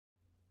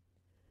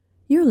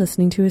You're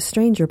listening to a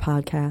Stranger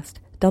podcast.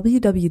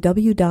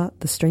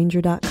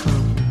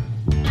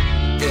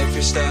 www.thestranger.com. If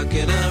you're stuck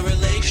in a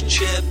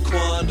relationship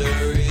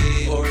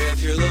quandary, or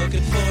if you're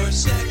looking for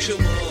sexual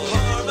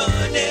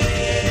harmony,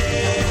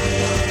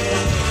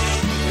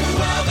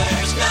 well,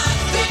 there's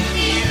nothing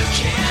you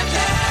can't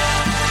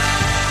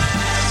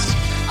ask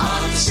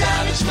on the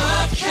Savage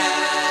Podcast.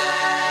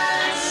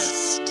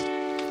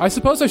 I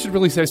suppose I should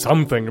really say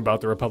something about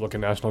the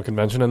Republican National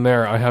Convention, and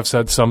there I have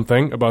said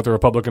something about the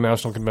Republican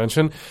National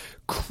Convention.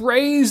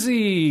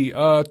 Crazy,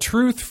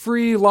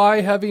 truth-free,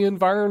 lie-heavy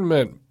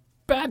environment.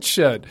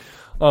 Batshit.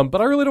 But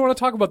I really don't want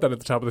to talk about that at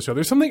the top of the show.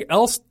 There's something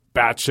else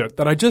batshit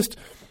that I just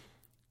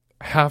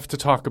have to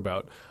talk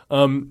about.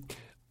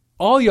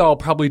 All y'all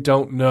probably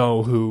don't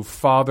know who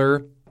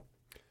Father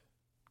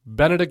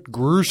Benedict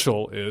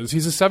Gruschel is.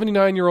 He's a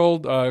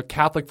 79-year-old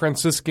Catholic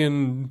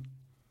Franciscan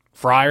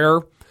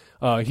friar.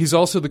 He's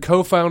also the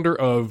co-founder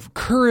of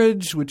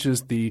Courage, which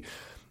is the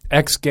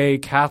ex-gay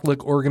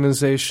Catholic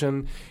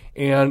organization.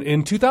 And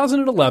in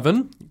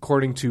 2011,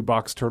 according to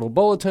Box Turtle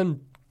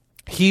Bulletin,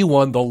 he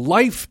won the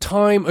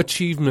Lifetime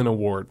Achievement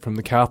Award from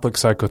the Catholic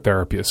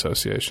Psychotherapy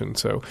Association.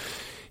 So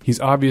he's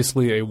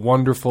obviously a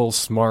wonderful,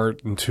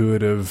 smart,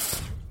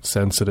 intuitive,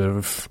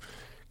 sensitive,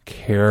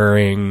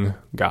 caring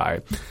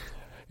guy.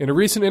 In a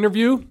recent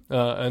interview,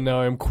 and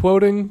now I'm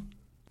quoting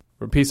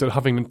a piece at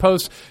Huffington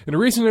Post, in a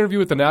recent interview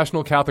with the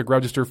National Catholic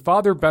Register,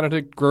 Father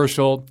Benedict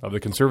Gruschel of the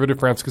Conservative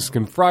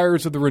Franciscan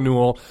Friars of the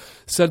Renewal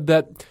said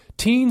that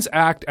teens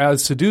act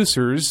as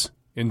seducers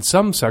in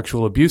some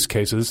sexual abuse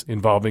cases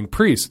involving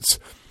priests.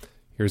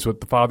 Here's what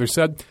the father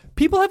said.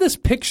 People have this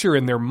picture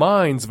in their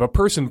minds of a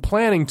person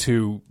planning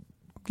to,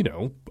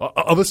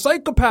 of a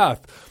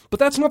psychopath, but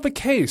that's not the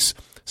case.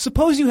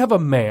 Suppose you have a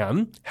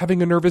man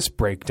having a nervous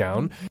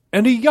breakdown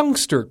and a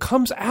youngster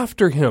comes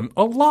after him.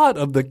 A lot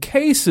of the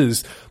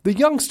cases, the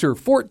youngster,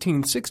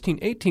 14, 16,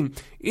 18,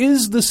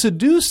 is the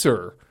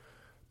seducer.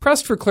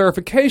 Pressed for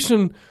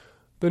clarification,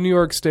 the New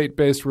York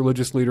State-based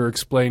religious leader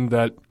explained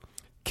that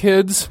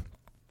kids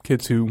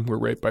who were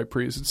raped by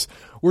priests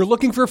were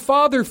looking for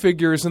father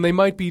figures, and they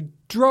might be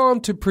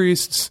drawn to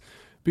priests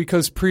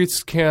because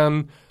priests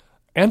can,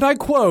 and I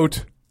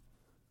quote,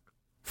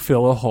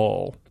 fill a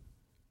hole.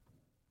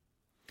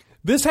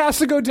 This has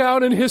to go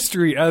down in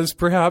history as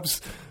perhaps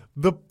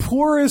the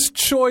poorest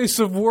choice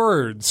of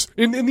words.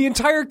 In the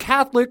entire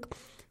Catholic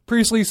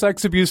priestly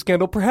sex abuse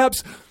scandal,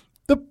 perhaps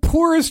the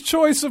poorest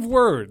choice of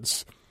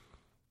words.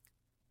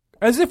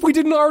 As if we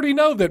didn't already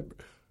know that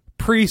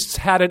priests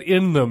had it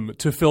in them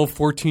to fill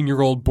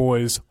 14-year-old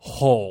boys'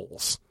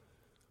 holes.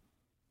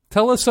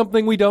 Tell us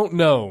something we don't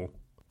know,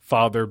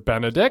 Father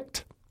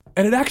Benedict.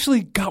 And it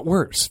actually got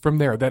worse from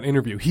there, that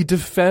interview. He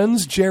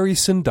defends Jerry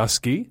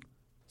Sandusky,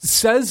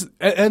 says,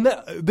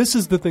 this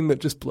is the thing that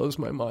just blows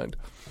my mind.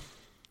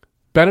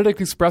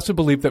 Benedict expressed a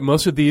belief that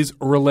most of these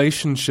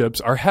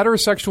relationships are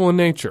heterosexual in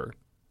nature.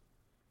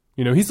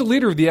 He's the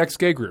leader of the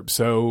ex-gay group,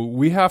 so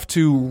we have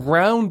to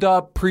round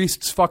up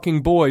priests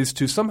fucking boys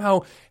to somehow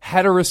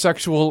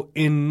heterosexual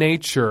in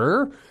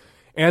nature,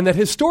 and that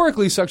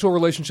historically sexual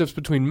relationships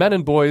between men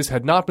and boys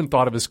had not been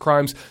thought of as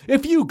crimes.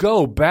 If you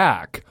go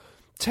back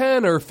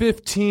 10 or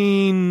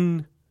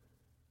 15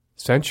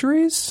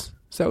 centuries,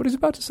 is that what he's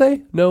about to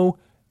say? No,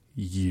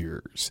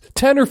 years.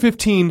 10 or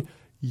 15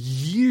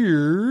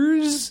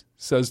 years,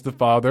 says the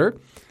father,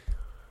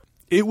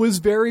 it was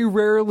very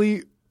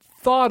rarely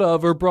thought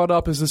of or brought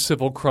up as a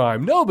civil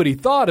crime. Nobody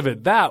thought of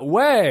it that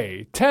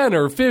way 10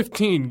 or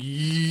 15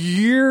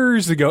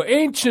 years ago.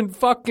 Ancient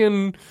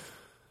fucking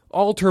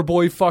altar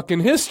boy fucking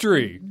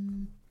history.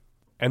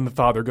 And the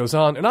father goes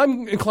on, and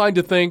I'm inclined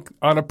to think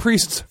on a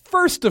priest's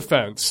first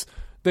offense,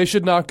 they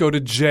should not go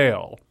to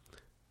jail.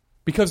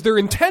 Because their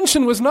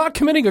intention was not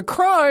committing a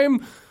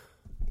crime.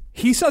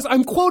 He says,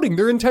 I'm quoting,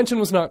 their intention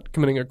was not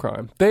committing a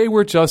crime. They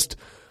were just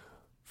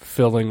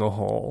filling a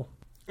hole.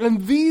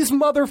 And these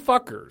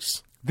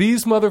motherfuckers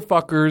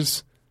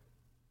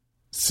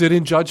sit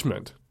in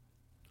judgment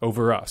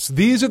over us.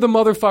 These are the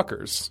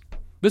motherfuckers.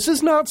 This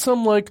is not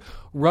some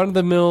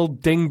run-of-the-mill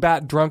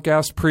dingbat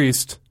drunk-ass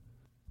priest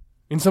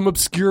in some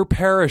obscure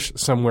parish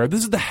somewhere.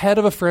 This is the head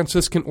of a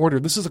Franciscan order.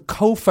 This is a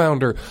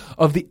co-founder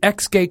of the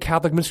ex-gay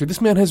Catholic ministry.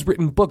 This man has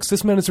written books.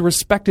 This man is a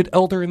respected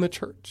elder in the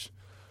church.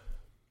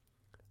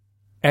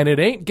 And it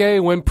ain't gay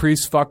when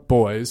priests fuck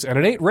boys, and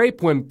it ain't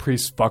rape when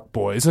priests fuck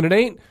boys, and it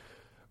ain't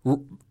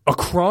a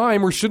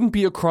crime or shouldn't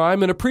be a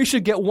crime, and a priest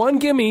should get one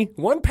gimme,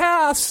 one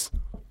pass.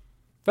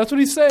 That's what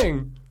he's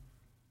saying.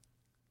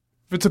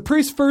 If it's a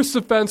priest's first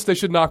offense, they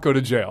should not go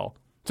to jail.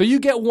 So you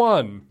get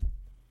one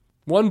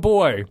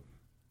boy,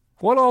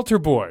 one altar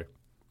boy.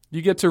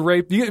 You get to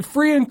rape, you get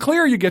free and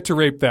clear, you get to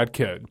rape that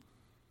kid.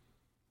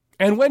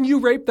 And when you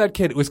rape that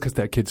kid, it was because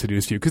that kid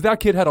seduced you, because that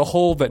kid had a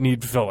hole that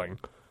needed filling.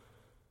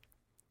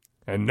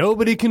 And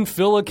nobody can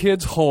fill a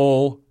kid's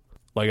hole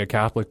like a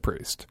Catholic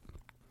priest.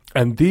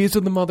 And these are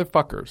the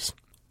motherfuckers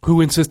who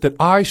insist that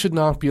I should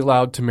not be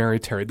allowed to marry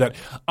Terry, that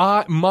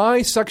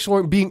my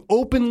sexual being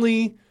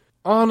openly,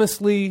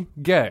 honestly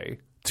gay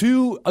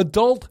Two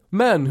adult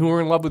men who are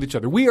in love with each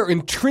other. We are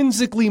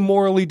intrinsically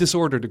morally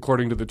disordered,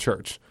 according to the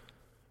church.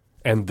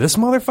 And this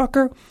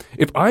motherfucker,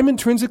 if I'm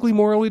intrinsically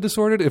morally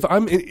disordered, if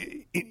I'm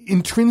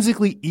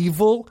intrinsically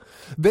evil,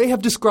 they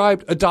have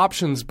described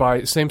adoptions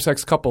by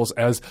same-sex couples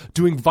as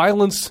doing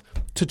violence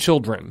to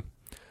children.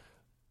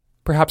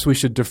 Perhaps we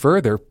should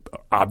defer. They're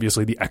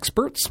obviously the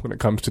experts when it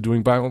comes to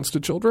doing violence to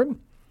children.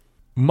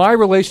 My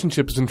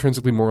relationship is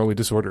intrinsically morally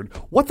disordered.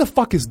 What the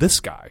fuck is this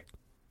guy?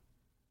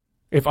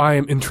 If I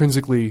am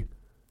intrinsically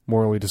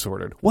morally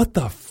disordered, what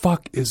the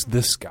fuck is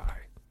this guy?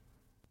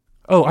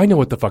 Oh, I know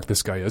what the fuck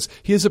this guy is.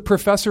 He is a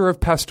professor of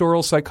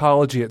pastoral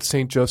psychology at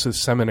St. Joseph's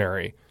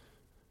Seminary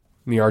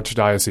in the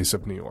Archdiocese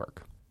of New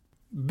York.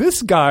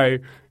 This guy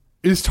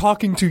is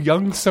talking to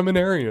young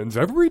seminarians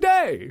every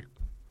day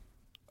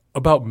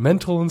about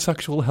mental and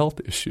sexual health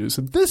issues.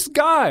 This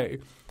guy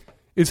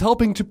is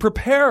helping to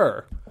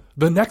prepare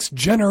the next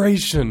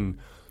generation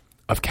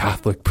of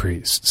Catholic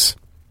priests.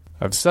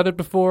 I've said it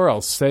before,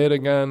 I'll say it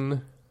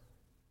again.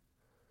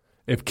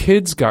 If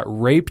kids got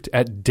raped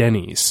at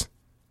Denny's,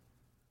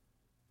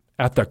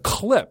 at the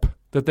clip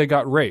that they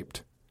got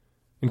raped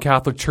in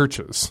Catholic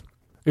churches,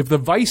 if the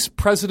vice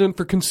president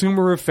for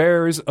consumer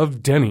affairs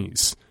of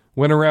Denny's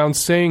went around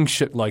saying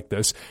shit like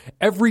this,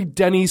 every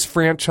Denny's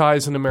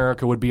franchise in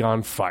America would be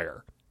on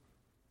fire.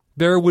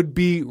 There would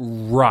be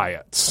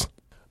riots.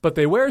 But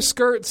they wear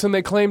skirts and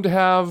they claim to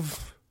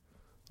have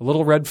a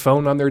little red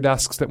phone on their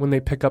desks that when they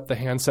pick up the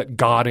handset,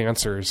 God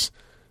answers,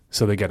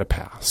 so they get a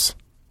pass.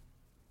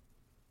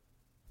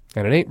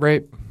 And it ain't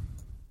rape.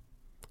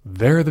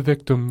 They're the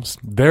victims.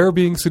 They're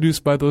being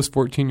seduced by those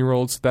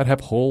 14-year-olds that have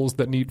holes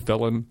that need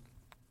filling.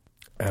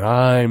 And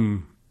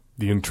I'm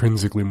the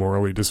intrinsically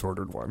morally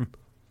disordered one.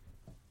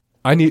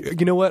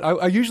 You know what?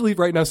 I usually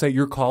right now say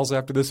your calls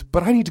after this,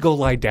 but I need to go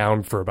lie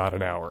down for about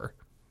an hour.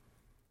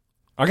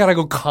 I got to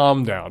go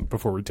calm down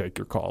before we take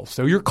your calls.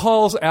 So your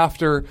calls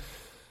after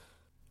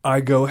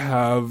I go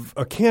have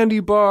a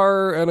candy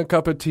bar and a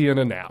cup of tea and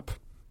a nap.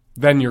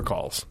 Then your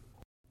calls.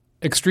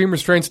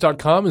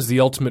 ExtremeRestraints.com is the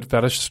ultimate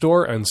fetish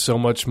store and so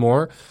much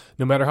more.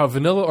 No matter how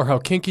vanilla or how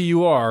kinky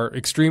you are,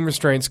 Extreme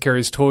Restraints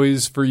carries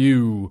toys for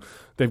you.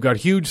 They've got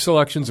huge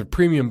selections of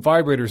premium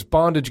vibrators,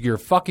 bondage gear,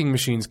 fucking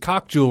machines,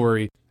 cock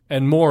jewelry,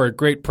 and more at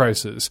great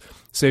prices.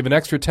 Save an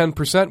extra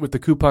 10% with the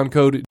coupon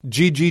code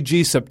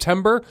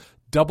GGGSeptember.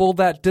 Double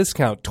that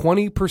discount,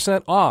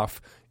 20%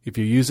 off if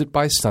you use it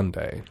by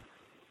Sunday.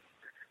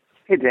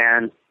 Hey,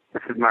 Dan.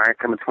 This is Mark.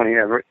 I'm a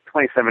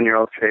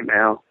 27-year-old straight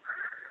male.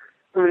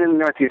 I'm in the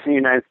northeastern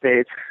United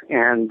States,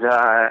 and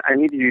I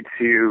need you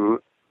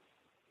to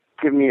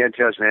give me a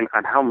judgment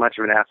on how much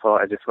of an asshole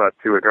I just was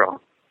to a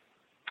girl.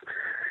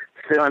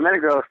 So I met a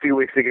girl a few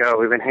weeks ago.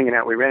 We've been hanging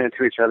out. We ran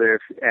into each other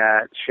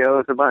at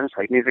shows a bunch,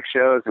 like music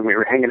shows, and we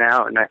were hanging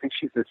out, and I think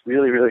she's this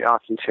really, really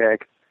awesome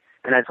chick.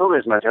 And I told her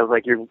as much. I was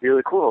like, you're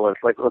really cool.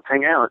 Let's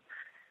hang out.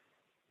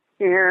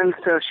 And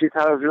so she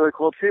thought it was really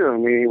cool, too.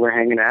 And we were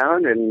hanging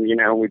out, and,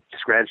 we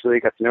just gradually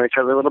got to know each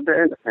other a little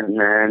bit. And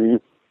then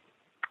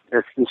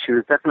she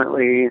was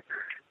definitely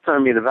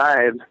showing me the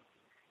vibe.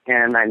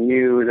 And I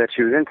knew that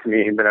she was into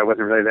me, but I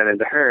wasn't really that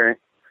into her.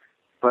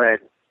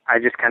 But I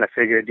just kind of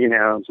figured,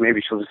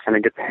 maybe she'll just kind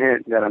of get the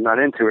hint that I'm not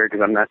into her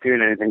because I'm not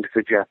doing anything to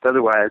suggest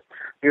otherwise.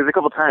 There's a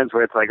couple times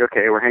where it's like,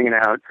 okay, we're hanging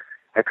out.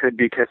 I could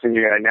be kissing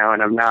you right now,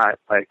 and I'm not.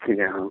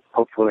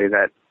 Hopefully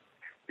that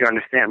you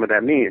understand what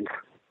that means.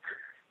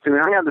 So we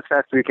hung out this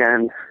past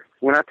weekend,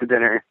 went out to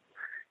dinner,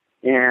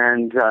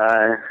 and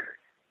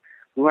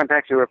we went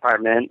back to her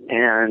apartment,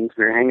 and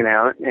we were hanging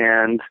out,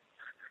 and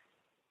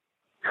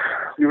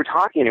we were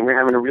talking, and we were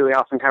having a really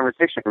awesome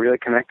conversation, really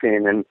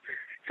connecting, and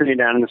sitting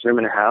down in this room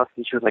in her house,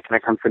 and she was like, can I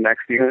come sit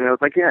next to you? And I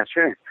was like, yeah,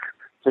 sure.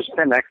 So she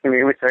sat next to me,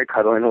 and we started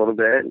cuddling a little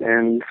bit,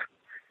 and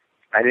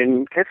I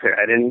didn't kiss her.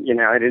 I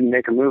didn't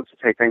make a move to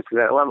take things to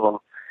that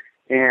level.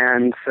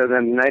 And so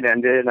then the night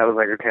ended, and I was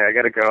like, okay, I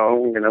got to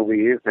go. I'm going to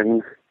leave,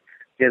 and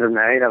the other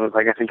night, I was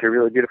like, I think you're a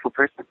really beautiful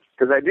person.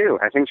 Because I do.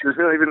 I think she was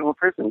a really beautiful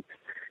person.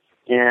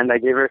 And I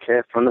gave her a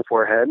kiss on the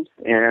forehead,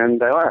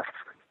 and I left.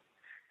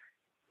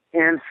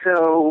 And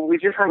so we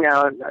just hung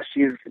out.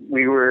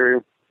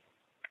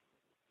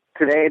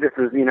 Today, that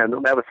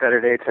was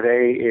Saturday.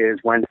 Today is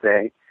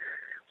Wednesday.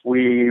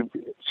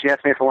 She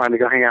asked me if I wanted to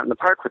go hang out in the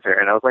park with her,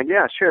 and I was like,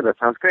 yeah, sure, that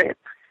sounds great.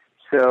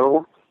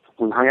 So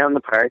we hung out in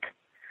the park,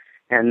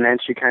 and then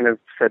she kind of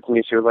said to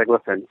me, she was like,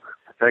 listen,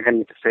 I feel like I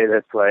need to say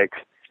this,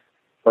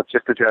 let's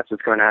just address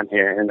what's going on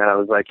here. And then I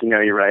was like,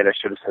 you're right, I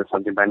should have said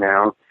something by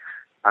now.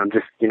 I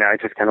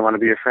just kind of want to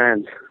be your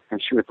friend.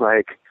 And she was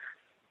like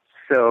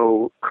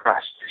so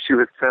crushed. She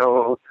was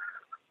so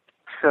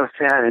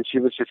sad, and she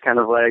was just kind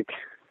of like,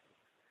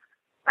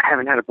 I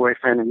haven't had a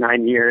boyfriend in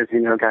 9 years.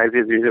 Guys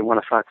either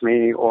want to fuck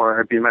me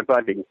or be my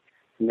buddy.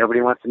 Nobody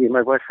wants to be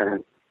my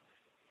boyfriend.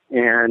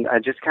 And I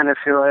just kind of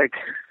feel like,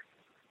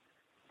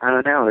 I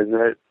don't know, is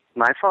it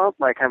my fault?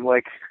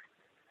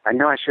 I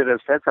know I should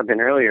have said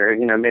something earlier,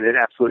 made it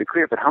absolutely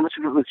clear, but how much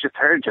of it was just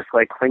her just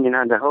clinging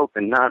on to hope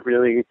and not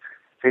really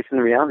facing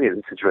the reality of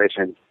the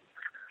situation?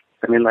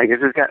 I mean, like,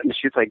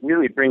 she's like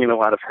really bringing a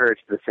lot of her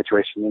to the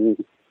situation. And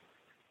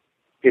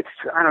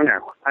I don't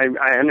know.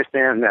 I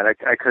understand that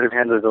I could have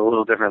handled it a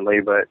little differently,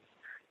 but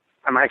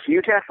am I a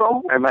huge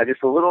asshole? Am I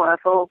just a little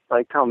asshole?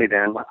 Like, tell me,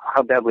 Dan,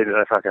 how badly did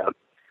I fuck up?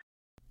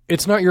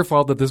 It's not your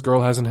fault that this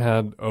girl hasn't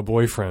had a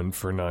boyfriend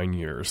for 9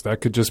 years.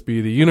 That could just be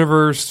the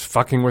universe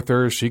fucking with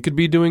her. She could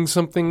be doing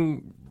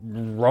something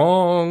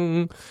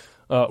wrong,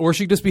 or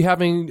she could just be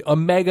having a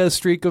mega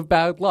streak of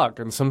bad luck.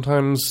 And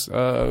sometimes,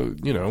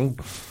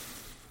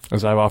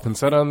 as I've often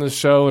said on this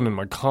show and in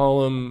my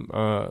column,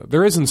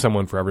 there isn't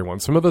someone for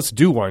everyone. Some of us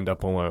do wind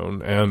up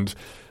alone, and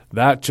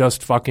that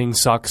just fucking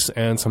sucks,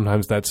 and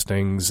sometimes that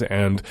stings,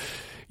 and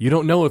you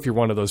don't know if you're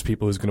one of those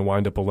people who's going to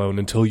wind up alone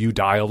until you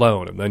die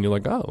alone. And then you're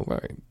like, oh,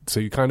 right.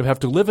 So you kind of have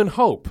to live in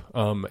hope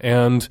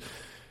and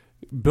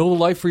build a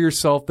life for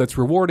yourself that's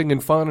rewarding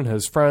and fun and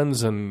has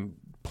friends and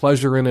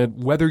pleasure in it,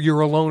 whether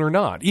you're alone or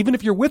not. Even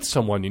if you're with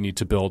someone, you need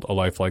to build a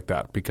life like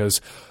that because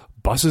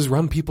buses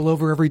run people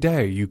over every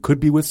day. You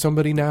could be with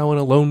somebody now and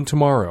alone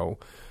tomorrow.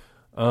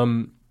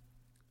 So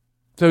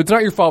it's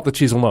not your fault that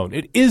she's alone.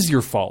 It is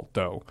your fault,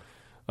 though,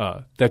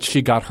 that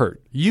she got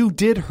hurt. You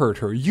did hurt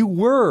her. You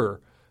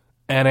were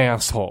an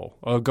asshole,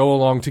 a go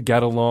along to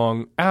get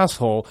along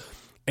asshole,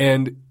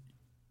 and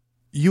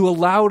you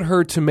allowed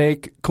her to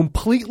make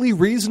completely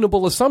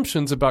reasonable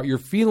assumptions about your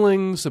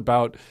feelings,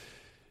 about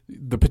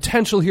the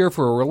potential here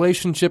for a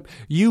relationship.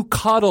 You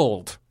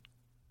cuddled.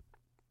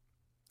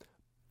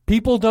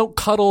 People don't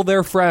cuddle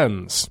their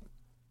friends.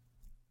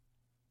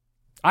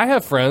 I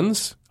have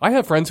friends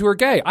who are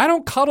gay. I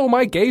don't cuddle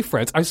my gay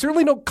friends. I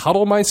certainly don't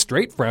cuddle my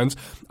straight friends.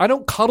 I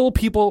don't cuddle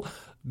people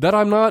that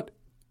I'm not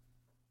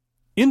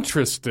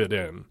interested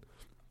in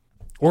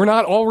or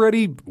not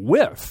already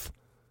with.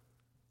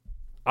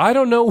 I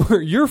don't know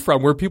where you're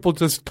from, where people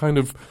just kind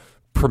of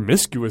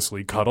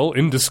promiscuously cuddle,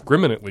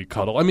 indiscriminately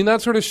cuddle. I mean,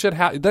 that sort of shit,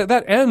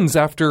 that ends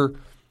after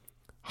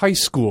high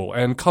school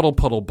and cuddle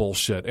puddle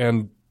bullshit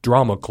and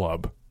drama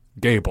club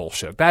gay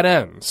bullshit. That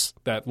ends.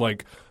 That,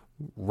 like,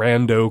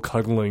 rando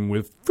cuddling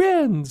with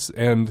friends.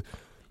 And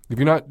if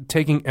you're not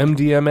taking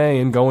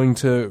MDMA and going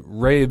to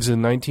raves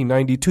in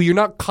 1992, you're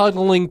not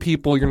cuddling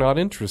people you're not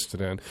interested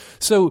in.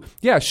 So,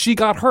 yeah, she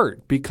got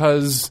hurt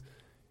because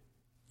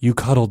you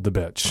cuddled the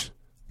bitch.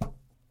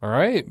 All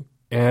right?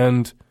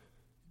 And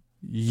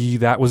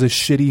that was a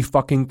shitty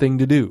fucking thing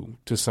to do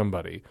to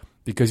somebody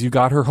because you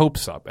got her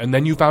hopes up. And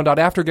then you found out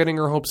after getting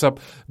her hopes up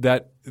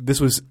that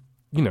this was,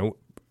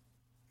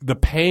 the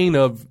pain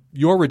of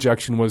your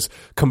rejection was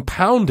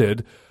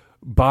compounded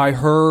by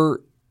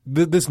her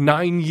this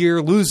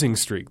 9-year losing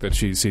streak that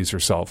she sees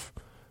herself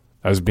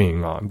as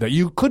being on, that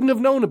you couldn't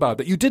have known about,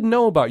 that you didn't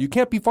know about. You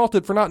can't be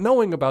faulted for not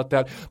knowing about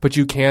that, but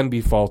you can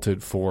be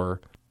faulted for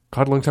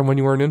cuddling someone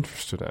you weren't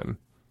interested in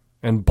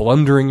and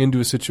blundering into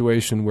a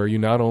situation where you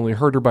not only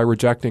hurt her by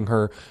rejecting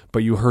her,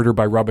 but you hurt her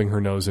by rubbing her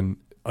nose in,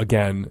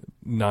 again,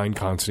 9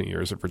 constant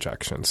years of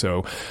rejection.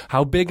 So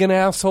how big an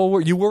asshole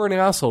were you? Were an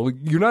asshole.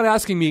 You're not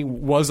asking me,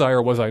 was I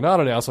or was I not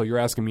an asshole? You're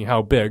asking me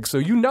how big. So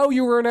you know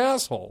you were an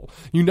asshole.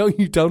 You know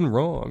you done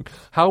wrong.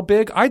 How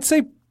big? I'd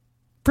say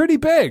pretty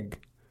big.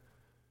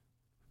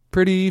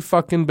 Pretty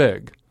fucking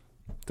big.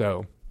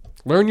 So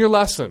learn your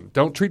lesson.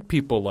 Don't treat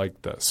people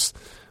like this.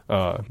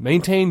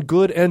 Maintain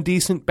good and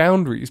decent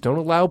boundaries. Don't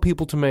allow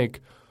people to make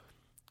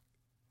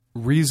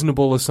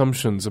reasonable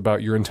assumptions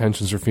about your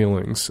intentions or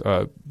feelings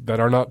that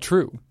are not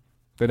true,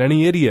 that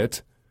any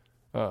idiot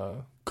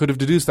could have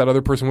deduced that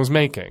other person was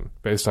making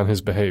based on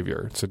his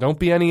behavior. So don't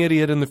be any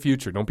idiot in the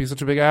future. Don't be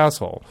such a big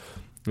asshole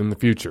in the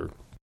future.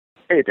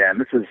 Hey, Dan,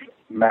 this is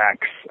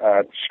Max,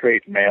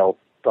 straight male.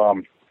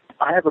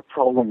 I have a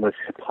problem with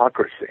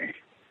hypocrisy.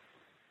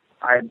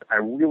 I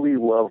really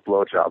love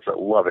blowjobs. I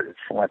love it. It's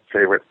one of my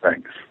favorite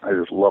things. I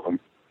just love them.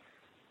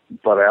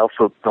 But I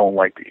also don't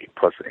like to eat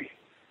pussy.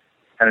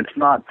 And it's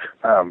not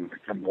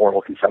a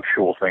moral,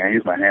 conceptual thing. I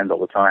use my hands all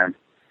the time.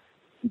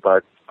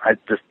 But I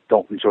just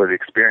don't enjoy the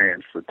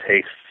experience, the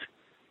taste,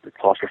 the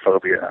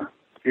claustrophobia.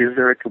 Is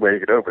there a good way to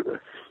get over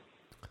this?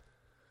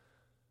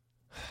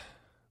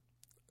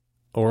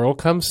 Oral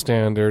comes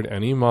standard.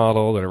 Any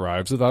model that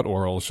arrives without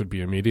oral should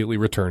be immediately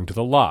returned to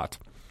the lot.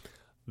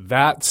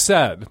 That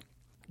said,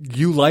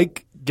 you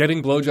like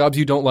getting blowjobs,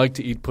 you don't like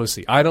to eat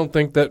pussy. I don't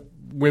think that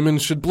women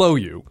should blow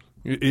you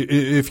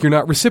if you're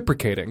not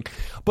reciprocating.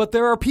 But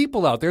there are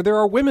people out there, there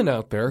are women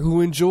out there who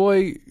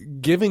enjoy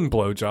giving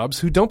blowjobs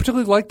who don't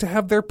particularly like to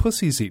have their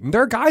pussies eaten.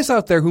 There are guys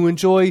out there who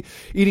enjoy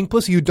eating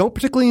pussy who don't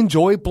particularly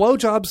enjoy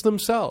blowjobs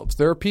themselves.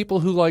 There are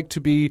people who like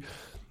to be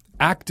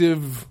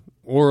active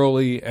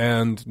orally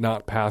and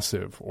not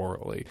passive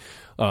orally.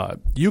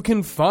 You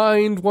can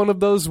find one of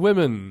those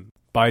women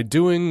by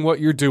doing what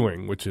you're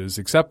doing, which is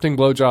accepting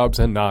blowjobs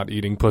and not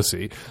eating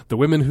pussy. The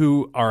women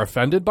who are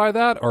offended by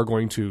that are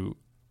going to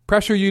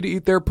pressure you to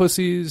eat their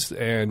pussies,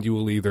 and you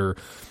will either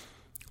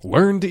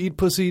learn to eat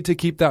pussy to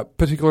keep that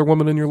particular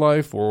woman in your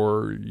life,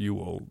 or you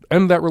will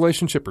end that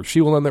relationship, or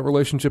she will end that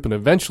relationship, and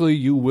eventually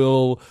you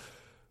will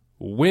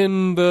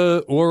win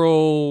the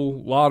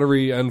oral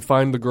lottery and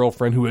find the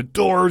girlfriend who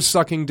adores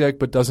sucking dick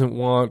but doesn't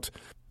want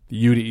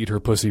you to eat her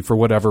pussy for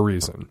whatever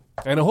reason.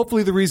 And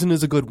hopefully the reason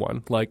is a good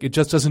one. Like, it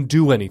just doesn't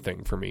do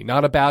anything for me.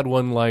 Not a bad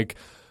one like,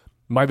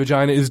 my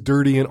vagina is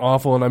dirty and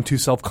awful and I'm too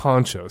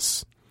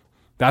self-conscious.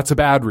 That's a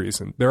bad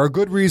reason. There are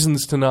good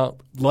reasons to not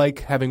like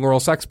having oral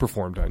sex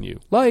performed on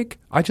you. Like,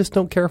 I just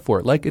don't care for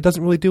it. Like, it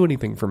doesn't really do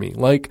anything for me.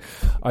 Like,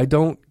 I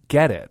don't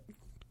get it.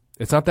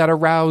 It's not that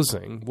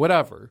arousing.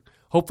 Whatever.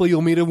 Hopefully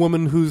you'll meet a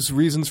woman whose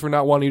reasons for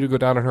not wanting you to go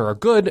down on her are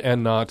good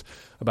and not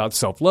about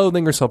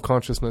self-loathing or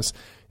self-consciousness,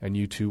 and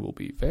you two will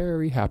be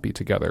very happy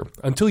together.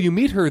 Until you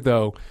meet her,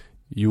 though,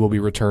 you will be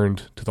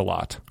returned to the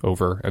lot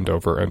over and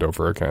over and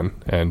over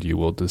again, and you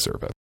will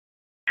deserve it.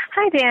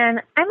 Hi,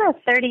 Dan. I'm a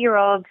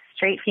 30-year-old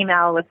straight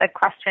female with a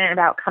question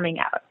about coming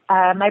out.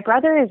 My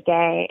brother is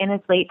gay in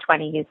his late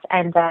 20s,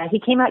 and he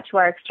came out to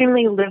our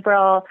extremely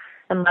liberal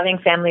and loving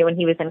family when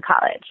he was in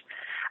college.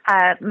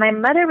 My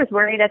mother was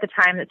worried at the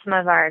time that some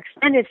of our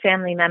extended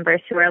family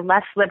members who are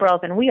less liberal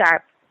than we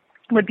are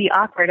would be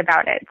awkward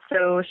about it,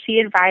 so she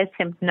advised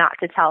him not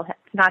to tell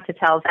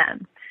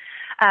them.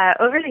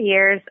 Over the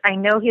years, I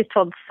know he's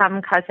told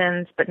some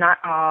cousins, but not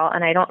all,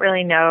 and I don't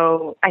really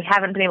know. I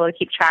haven't been able to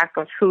keep track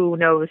of who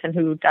knows and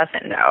who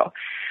doesn't know.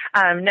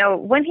 No,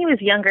 when he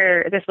was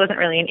younger, this wasn't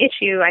really an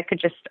issue. I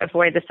could just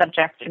avoid the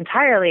subject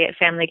entirely at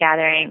family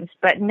gatherings,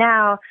 but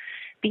now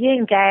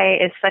being gay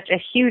is such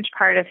a huge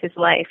part of his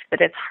life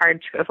that it's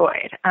hard to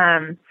avoid.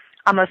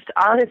 Almost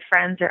all his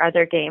friends are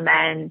other gay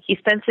men. He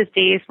spends his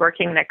days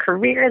working in a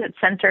career that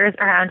centers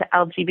around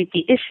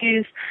LGBT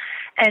issues,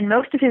 and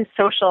most of his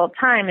social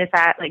time is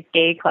at like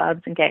gay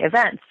clubs and gay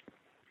events.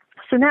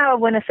 So now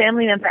when a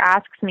family member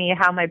asks me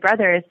how my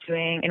brother is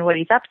doing and what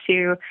he's up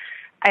to,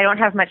 I don't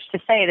have much to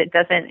say that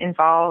doesn't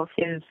involve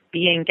his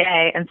being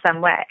gay in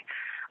some way.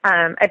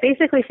 I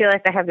basically feel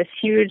like I have this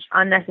huge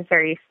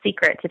unnecessary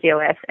secret to deal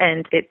with,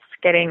 and it's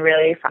getting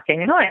really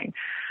fucking annoying.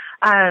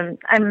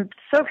 I'm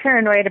so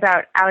paranoid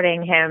about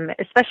outing him,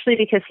 especially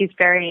because he's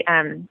very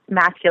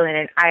masculine,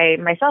 and I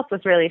myself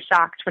was really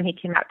shocked when he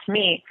came out to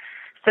me.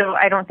 So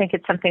I don't think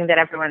it's something that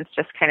everyone's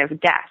just kind of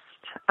guessed.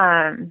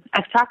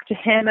 I've talked to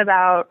him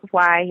about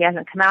why he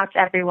hasn't come out to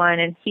everyone,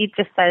 and he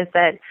just says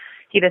that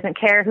he doesn't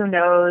care who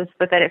knows,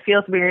 but that it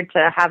feels weird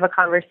to have a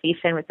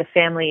conversation with the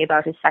family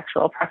about his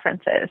sexual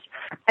preferences.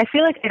 I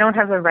feel like I don't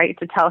have the right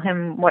to tell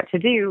him what to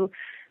do,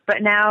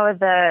 but now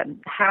the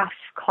half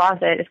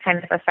closet is kind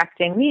of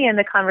affecting me in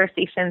the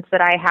conversations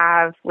that I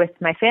have with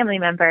my family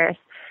members.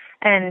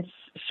 And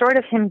short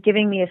of him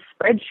giving me a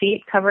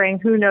spreadsheet covering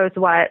who knows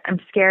what, I'm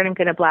scared I'm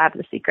going to blab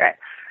the secret.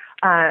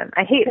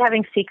 I hate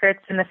having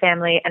secrets in the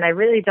family, and I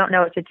really don't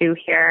know what to do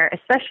here,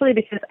 especially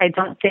because I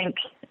don't think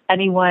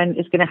anyone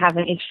is going to have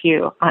an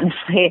issue,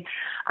 honestly.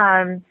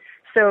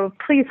 So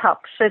please help.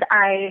 Should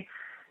I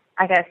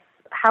guess,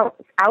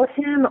 out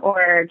him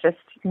or just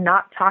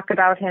not talk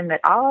about him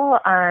at all?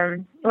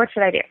 What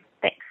should I do?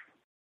 Thanks.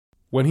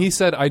 When he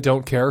said, I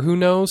don't care who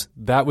knows,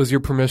 that was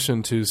your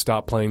permission to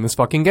stop playing this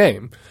fucking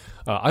game.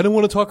 I don't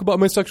want to talk about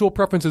my sexual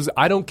preferences.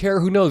 I don't care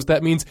who knows.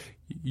 That means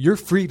you're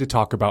free to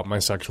talk about my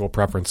sexual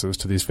preferences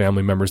to these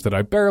family members that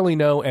I barely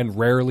know and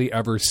rarely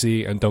ever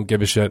see and don't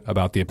give a shit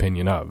about the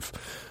opinion of.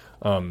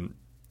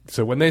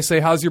 So when they say,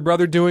 how's your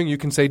brother doing? You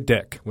can say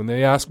dick. When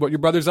they ask what your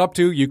brother's up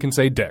to, you can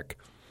say dick.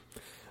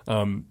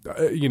 And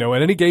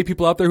any gay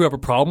people out there who have a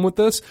problem with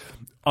this,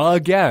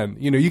 again,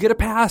 you get a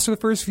pass for the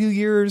first few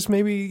years,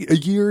 maybe a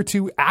year or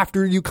two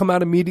after you come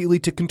out immediately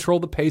to control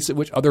the pace at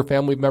which other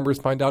family members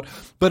find out.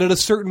 But at a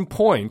certain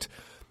point,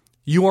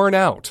 you aren't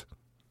out.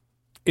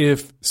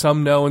 If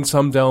some know and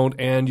some don't,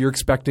 and you're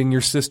expecting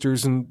your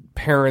sisters and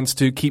parents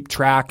to keep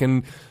track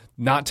and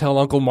not tell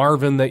Uncle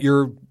Marvin that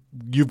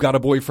you've got a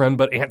boyfriend,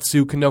 but Aunt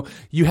Sue can know,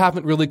 you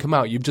haven't really come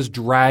out. You've just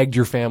dragged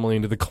your family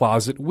into the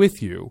closet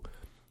with you.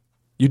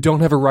 You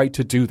don't have a right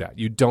to do that.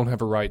 You don't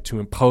have a right to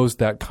impose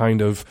that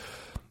kind of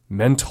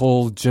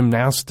mental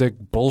gymnastic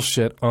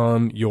bullshit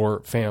on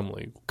your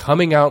family.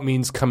 Coming out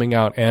means coming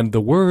out, and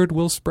the word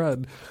will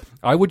spread.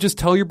 I would just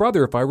tell your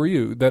brother, if I were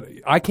you, that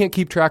I can't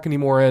keep track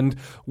anymore, and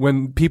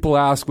when people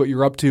ask what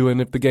you're up to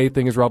and if the gay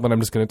thing is relevant, I'm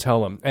just going to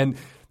tell them. And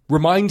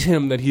remind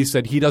him that he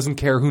said he doesn't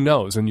care who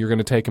knows, and you're going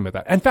to take him at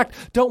that. In fact,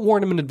 don't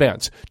warn him in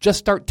advance. Just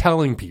start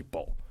telling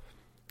people.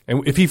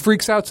 And if he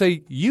freaks out,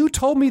 say, you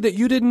told me that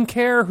you didn't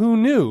care who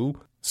knew,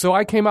 so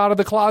I came out of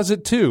the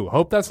closet too.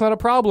 Hope that's not a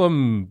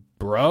problem,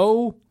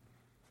 bro.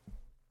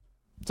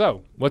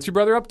 So, what's your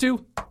brother up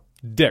to?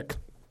 Dick.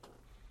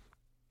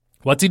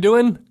 What's he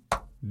doing?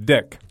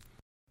 Dick.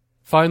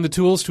 Find the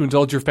tools to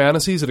indulge your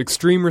fantasies at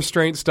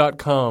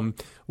extremerestraints.com.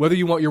 Whether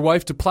you want your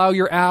wife to plow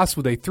your ass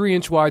with a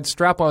 3-inch wide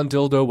strap-on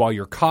dildo while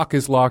your cock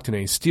is locked in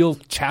a steel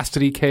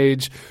chastity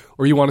cage,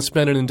 or you want to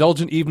spend an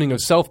indulgent evening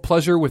of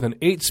self-pleasure with an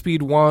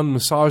 8-speed wand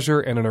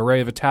massager and an array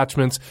of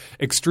attachments,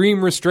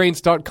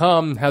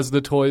 extremerestraints.com has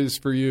the toys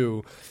for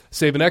you.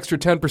 Save an extra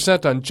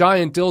 10% on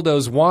giant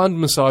dildos, wand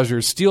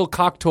massagers, steel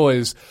cock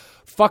toys,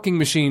 fucking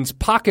machines,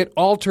 pocket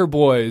altar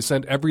boys,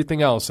 and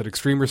everything else at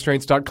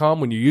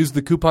extremerestraints.com when you use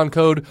the coupon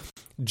code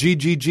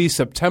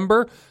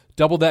GGGSeptember.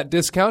 Double that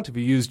discount if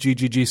you use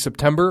GGG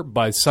September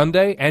by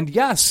Sunday. And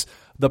yes,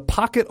 The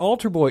Pocket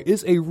Altar Boy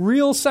is a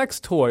real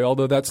sex toy,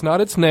 although that's not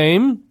its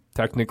name.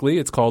 Technically,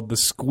 it's called the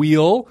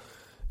Squeal,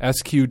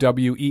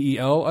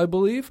 SQWEEL, I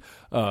believe.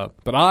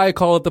 But I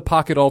call it the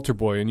Pocket Altar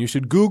Boy, and you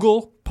should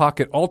Google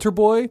Pocket Altar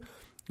Boy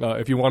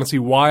if you want to see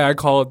why I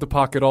call it the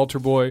Pocket Altar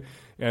Boy.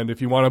 And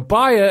if you want to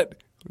buy it,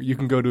 you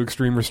can go to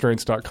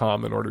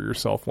extremerestraints.com and order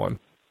yourself one.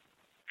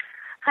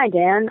 Hi,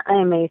 Dan. I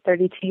am a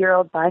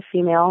 32-year-old bi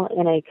female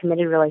in a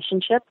committed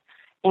relationship,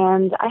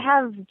 and I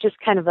have just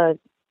kind of a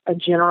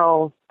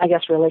general, I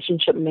guess,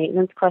 relationship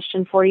maintenance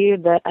question for you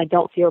that I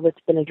don't feel that's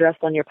been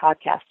addressed on your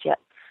podcast yet.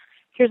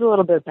 Here's a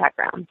little bit of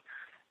background.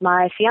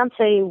 My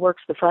fiancé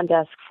works the front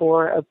desk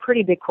for a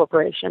pretty big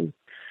corporation,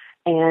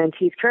 and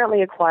he's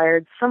currently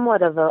acquired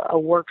somewhat of a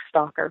work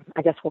stalker,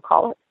 I guess we'll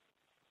call it.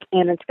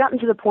 And it's gotten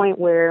to the point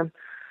where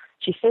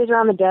she stays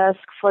around the desk,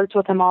 flirts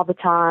with him all the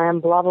time,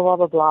 blah, blah, blah,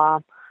 blah, blah.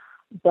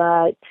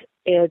 But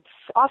it's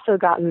also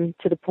gotten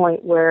to the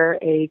point where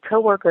a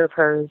coworker of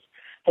hers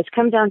has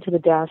come down to the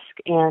desk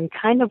and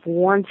kind of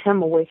warned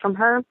him away from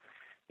her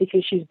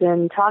because she's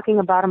been talking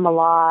about him a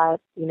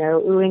lot,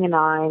 oohing and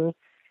eyeing.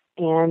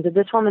 And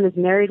this woman is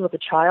married with a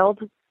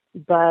child,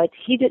 but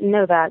he didn't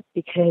know that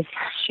because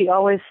she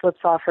always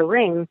slips off her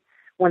ring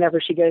whenever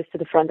she goes to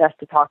the front desk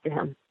to talk to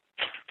him.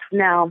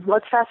 Now,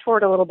 let's fast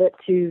forward a little bit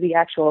to the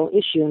actual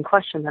issue in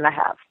question that I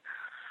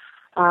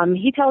have.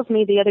 He tells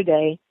me the other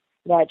day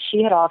that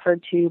she had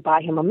offered to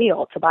buy him a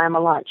meal, to buy him a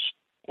lunch,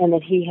 and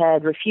that he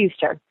had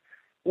refused her.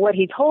 What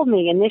he told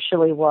me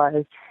initially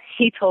was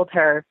he told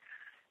her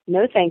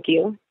no thank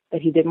you,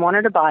 that he didn't want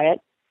her to buy it,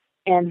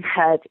 and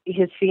that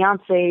his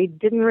fiancée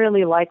didn't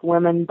really like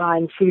women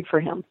buying food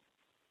for him.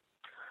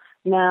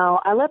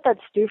 Now, I let that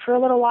stew for a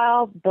little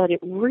while, but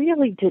it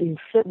really didn't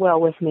sit well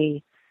with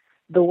me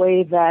the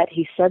way that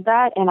he said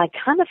that, and I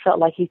kind of felt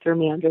like he threw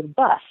me under the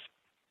bus.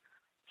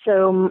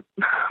 So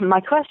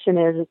my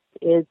question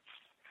is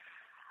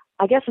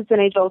I guess it's an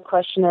age-old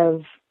question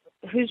of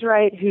who's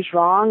right, who's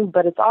wrong,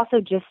 but it's also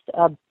just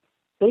a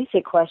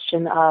basic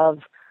question of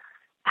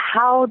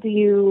how do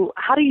you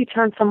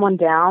turn someone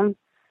down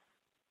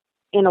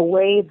in a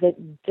way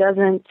that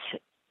doesn't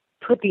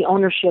put the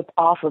ownership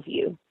off of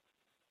you?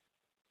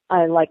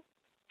 I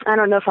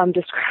don't know if I'm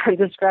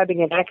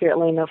describing it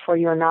accurately enough for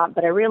you or not,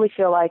 but I really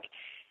feel like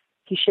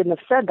he shouldn't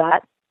have said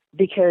that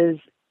because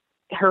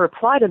her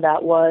reply to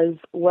that was,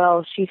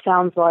 well, she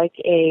sounds like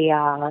a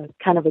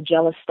kind of a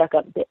jealous,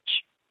 stuck-up bitch.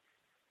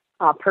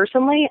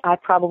 Personally, I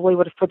probably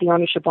would have put the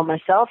ownership on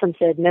myself and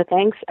said, no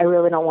thanks, I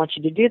really don't want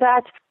you to do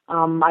that.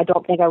 I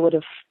don't think I would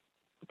have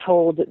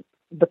told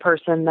the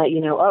person that,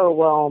 oh,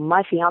 well,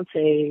 my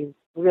fiance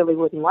really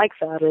wouldn't like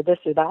that or this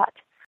or that.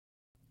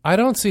 I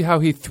don't see how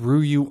he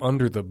threw you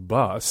under the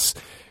bus.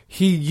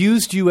 He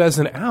used you as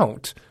an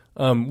out.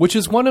 Which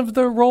is one of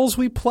the roles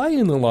we play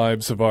in the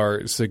lives of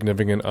our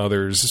significant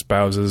others,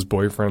 spouses,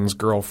 boyfriends,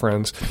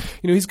 girlfriends.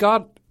 He's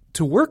got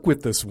to work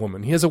with this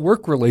woman. He has a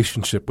work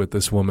relationship with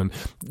this woman.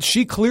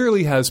 She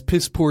clearly has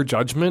piss-poor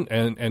judgment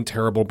and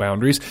terrible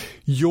boundaries.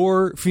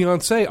 Your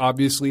fiancé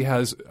obviously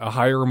has a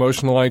higher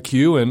emotional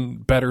IQ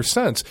and better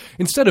sense.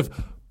 Instead of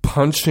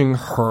punching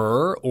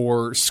her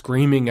or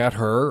screaming at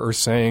her or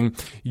saying,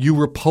 you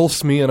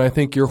repulse me and I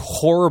think you're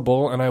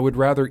horrible and I would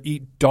rather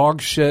eat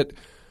dog shit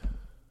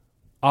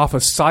off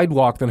a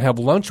sidewalk than have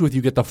lunch with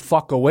you, get the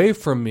fuck away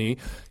from me.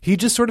 He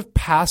just sort of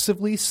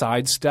passively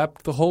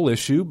sidestepped the whole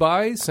issue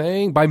by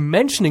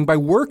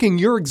working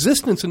your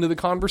existence into the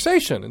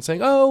conversation and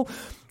saying, oh,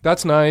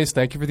 that's nice,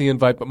 thank you for the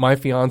invite, but my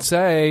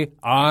fiancé,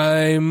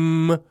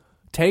 I'm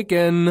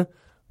taken,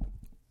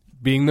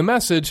 being the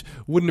message,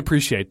 wouldn't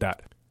appreciate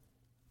that.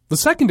 The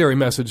secondary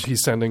message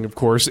he's sending, of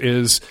course,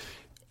 is,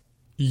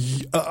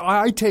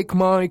 I take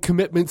my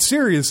commitment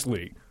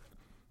seriously.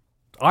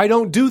 I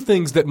don't do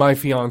things that my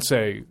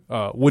fiancé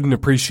wouldn't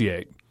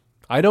appreciate.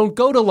 I don't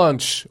go to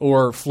lunch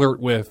or flirt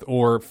with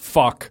or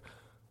fuck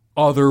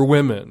other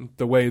women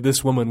the way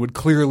this woman would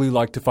clearly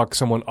like to fuck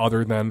someone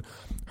other than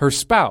her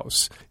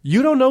spouse.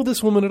 You don't know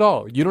this woman at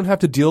all. You don't have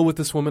to deal with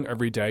this woman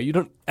every day. You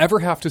don't ever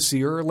have to see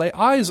her or lay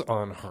eyes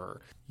on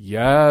her.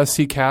 Yes,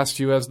 he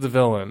cast you as the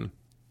villain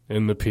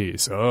in the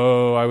piece.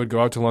 Oh, I would go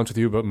out to lunch with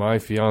you, but my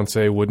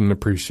fiancé wouldn't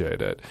appreciate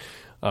it.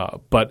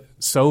 But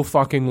so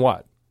fucking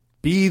what?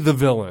 Be the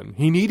villain.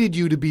 He needed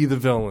you to be the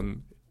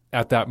villain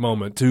at that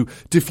moment to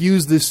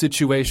diffuse this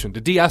situation,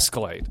 to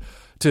de-escalate,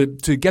 to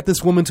get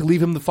this woman to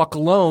leave him the fuck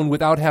alone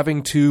without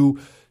having to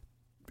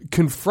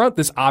confront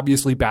this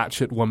obviously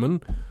batshit woman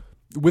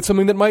with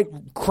something that might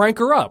crank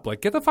her up.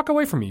 Like, get the fuck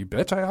away from me, you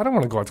bitch. I don't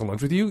want to go out to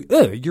lunch with you.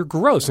 Ugh, you're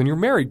gross and you're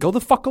married. Go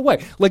the fuck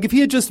away. Like, if he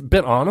had just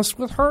been honest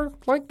with her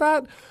like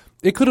that,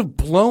 it could have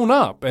blown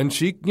up. And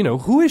she,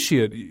 who is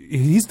she?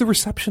 He's the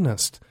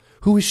receptionist.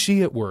 Who is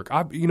she at work?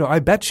 I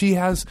bet she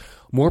has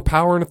more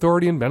power and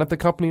authority and been at the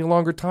company a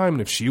longer time.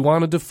 And if she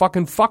wanted to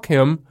fucking fuck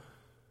him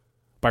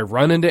by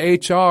running to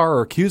HR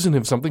or accusing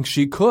him of something,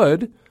 she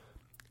could.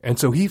 And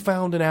so he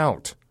found an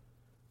out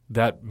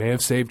that may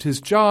have saved his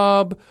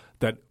job,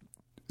 that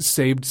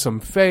saved some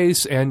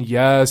face. And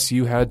yes,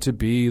 you had to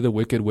be the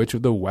Wicked Witch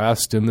of the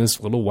West in this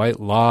little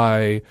white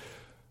lie.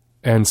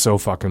 And so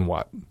fucking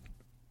what?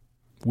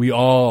 We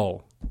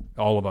all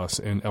of us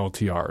in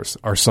LTRs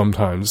are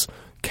sometimes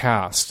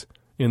cast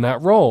in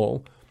that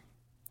role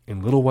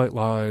in little white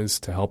lies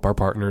to help our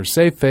partners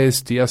save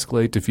face,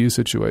 de-escalate, diffuse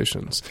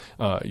situations.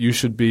 You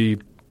should be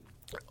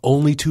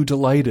only too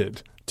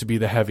delighted to be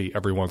the heavy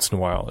every once in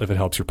a while if it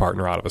helps your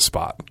partner out of a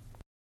spot.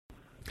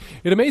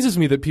 It amazes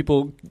me that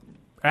people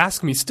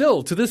ask me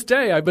still, to this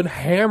day, I've been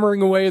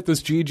hammering away at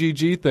this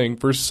GGG thing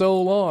for so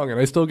long, and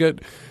I still get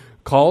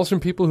calls from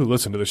people who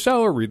listen to the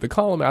show or read the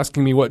column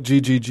asking me what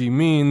GGG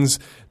means.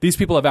 These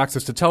people have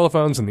access to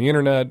telephones and the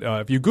internet.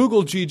 If you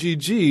Google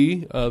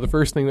GGG, the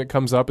first thing that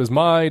comes up is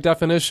my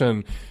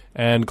definition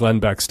and Glenn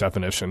Beck's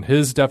definition.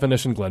 His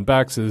definition, Glenn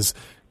Beck's, is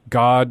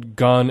God,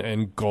 gun,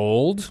 and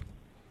gold.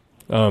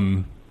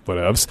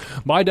 Whatevs.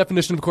 My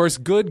definition, of course,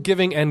 good,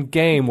 giving, and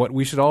game, what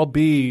we should all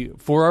be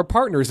for our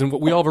partners and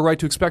what we all have a right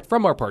to expect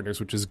from our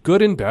partners, which is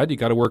good in bed. You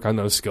got to work on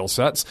those skill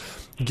sets.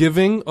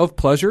 Giving of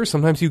pleasure.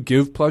 Sometimes you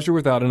give pleasure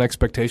without an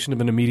expectation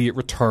of an immediate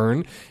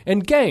return.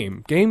 And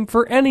game. Game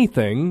for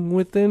anything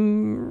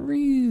within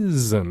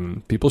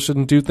reason. People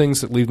shouldn't do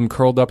things that leave them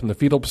curled up in the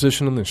fetal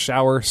position in the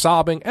shower,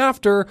 sobbing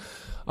after.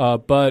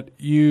 But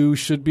you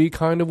should be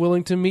kind of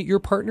willing to meet your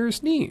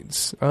partner's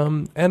needs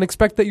and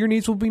expect that your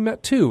needs will be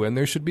met too. And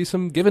there should be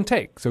some give and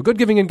take. So good,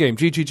 giving, and game,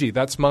 GGG.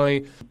 That's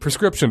my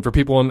prescription for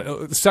people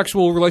in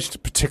sexual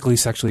relationships, particularly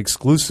sexually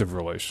exclusive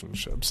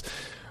relationships.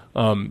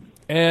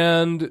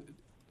 And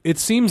it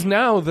seems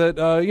now that,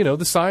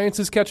 the science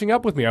is catching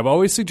up with me. I've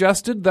always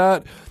suggested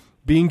that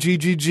being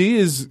GGG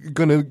is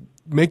going to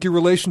make your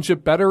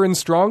relationship better and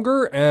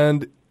stronger,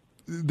 and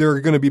there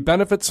are going to be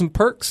benefits and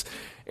perks.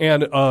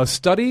 And a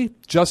study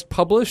just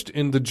published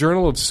in the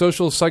Journal of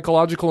Social,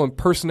 Psychological, and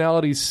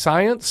Personality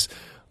Science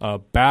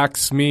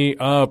backs me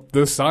up.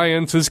 The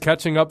science is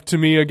catching up to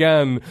me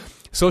again.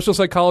 Social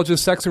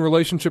psychologist, sex and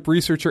relationship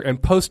researcher,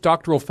 and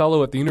postdoctoral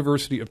fellow at the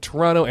University of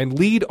Toronto and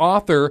lead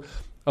author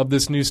of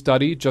this new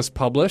study just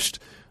published,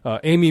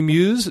 Amy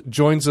Muse,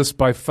 joins us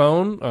by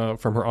phone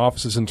from her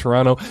offices in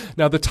Toronto.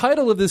 Now, the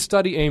title of this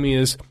study, Amy,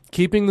 is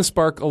Keeping the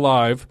Spark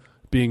Alive,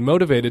 Being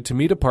Motivated to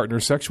Meet a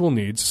Partner's Sexual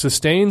Needs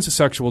Sustains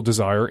Sexual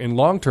Desire in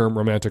Long-Term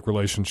Romantic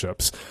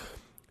Relationships.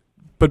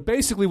 But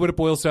basically what it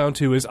boils down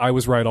to is I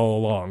was right all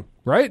along,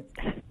 right?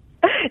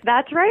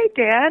 That's right,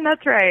 Dan.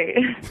 That's right.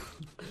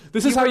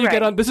 This is how you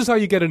get on. This is how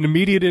you get an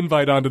immediate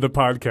invite onto the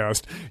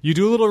podcast. You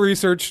do a little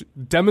research,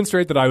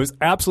 demonstrate that I was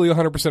absolutely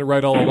 100%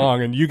 right all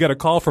along, and you get a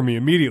call from me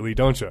immediately,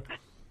 don't you?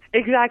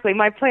 Exactly.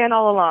 My plan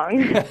all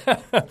along.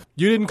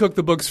 You didn't cook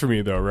the books for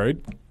me, though, right?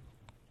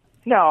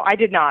 No, I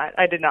did not.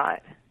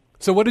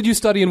 So what did you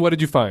study and what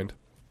did you find?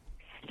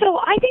 So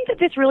I think that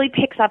this really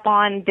picks up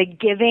on the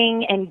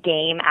giving and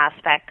game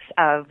aspects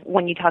of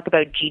when you talk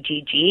about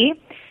GGG.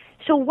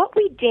 So what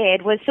we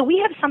did was, we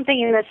have something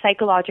in the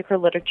psychological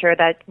literature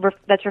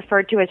that's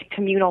referred to as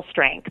communal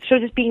strength, so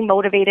just being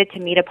motivated to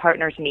meet a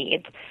partner's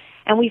needs.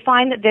 And we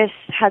find that this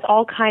has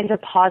all kinds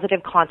of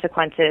positive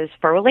consequences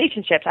for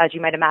relationships, as you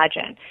might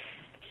imagine.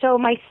 So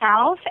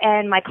myself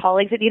and my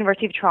colleagues at the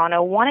University of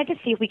Toronto wanted to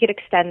see if we could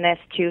extend this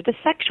to the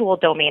sexual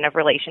domain of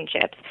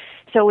relationships.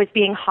 So as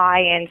being high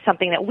in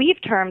something that we've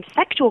termed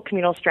sexual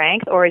communal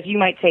strength, or as you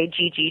might say,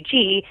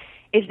 GGG,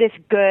 is this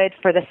good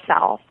for the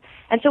self?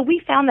 And so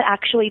we found that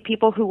actually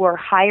people who were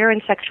higher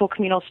in sexual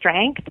communal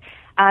strength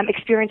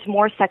experienced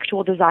more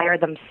sexual desire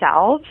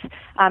themselves.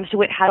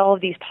 So it had all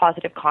of these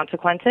positive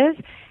consequences.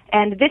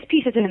 And this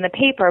piece isn't in the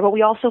paper, but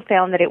we also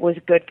found that it was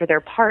good for their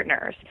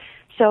partners.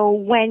 So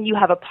when you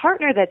have a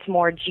partner that's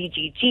more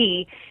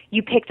GGG,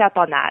 you picked up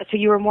on that. So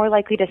you were more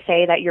likely to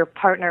say that your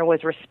partner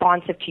was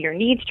responsive to your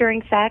needs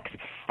during sex,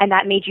 and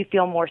that made you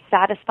feel more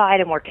satisfied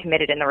and more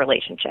committed in the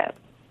relationship.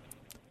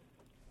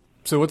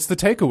 So what's the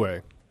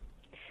takeaway?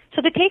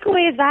 So the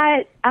takeaway is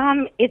that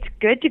it's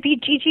good to be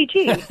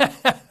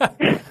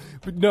GGG.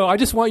 No, I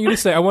just want you to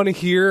say, I want to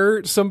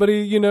hear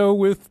somebody,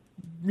 with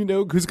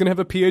who's going to have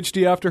a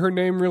PhD after her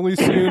name really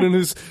soon and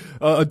is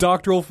a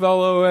doctoral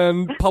fellow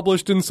and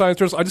published in Science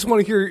Journals. I just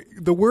want to hear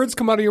the words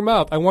come out of your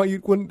mouth. I want you,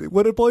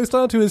 what it boils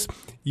down to is,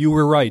 you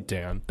were right,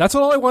 Dan. That's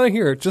all I want to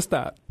hear, just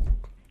that.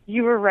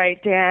 You were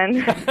right,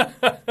 Dan.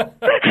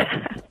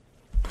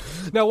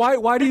 Now,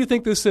 why do you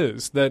think this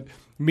is, that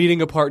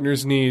meeting a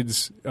partner's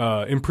needs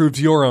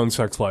improves your own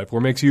sex life or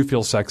makes you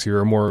feel sexier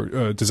or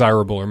more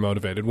desirable or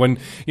motivated? When,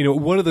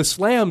 one of the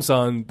slams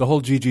on the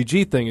whole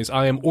GGG thing is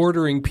I am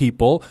ordering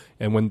people,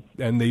 and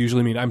they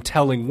usually mean I'm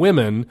telling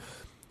women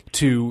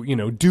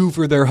to, do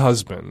for their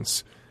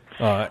husbands.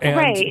 And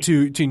right.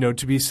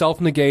 to be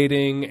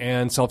self-negating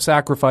and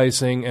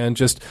self-sacrificing and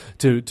just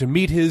to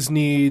meet his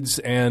needs,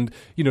 and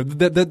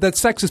that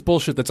sexist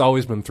bullshit that's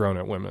always been thrown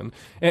at women.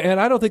 And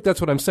I don't think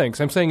that's what I'm saying,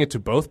 because I'm saying it to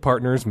both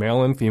partners,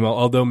 male and female,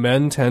 although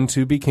men tend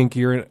to be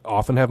kinkier and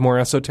often have more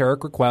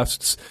esoteric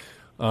requests.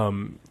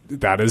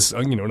 That is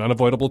an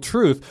unavoidable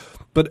truth.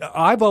 But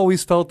I've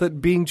always felt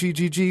that being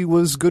GGG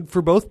was good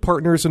for both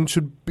partners and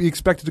should be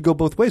expected to go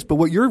both ways. But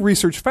what your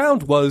research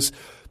found was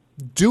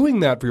doing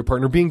that for your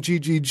partner, being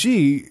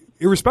GGG,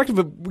 irrespective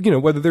of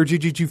whether they're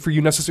GGG for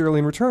you necessarily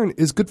in return,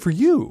 is good for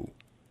you.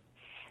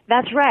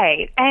 That's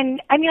right.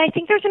 And I mean, I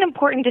think there's an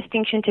important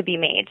distinction to be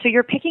made. So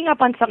you're picking up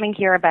on something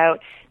here about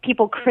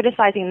people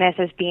criticizing this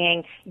as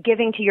being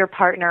giving to your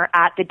partner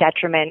at the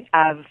detriment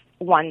of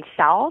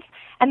oneself.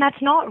 And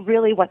that's not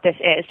really what this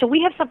is. So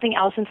we have something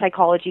else in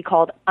psychology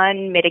called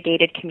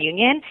unmitigated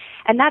communion.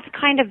 And that's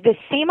kind of the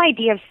same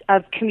idea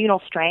of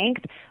communal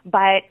strength,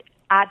 but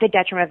at the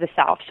detriment of the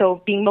self.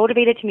 So being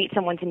motivated to meet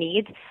someone's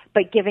needs,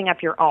 but giving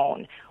up your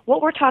own.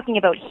 What we're talking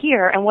about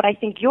here, and what I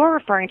think you're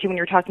referring to when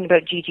you're talking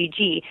about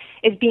GGG,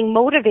 is being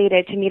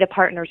motivated to meet a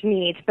partner's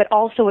needs, but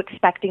also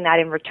expecting that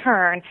in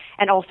return,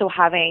 and also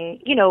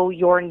having, you know,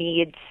 your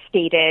needs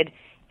stated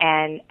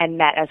and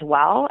met as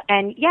well.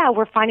 And yeah,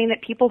 we're finding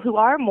that people who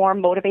are more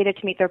motivated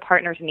to meet their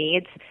partner's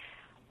needs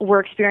were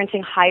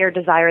experiencing higher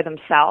desire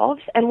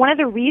themselves. And one of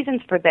the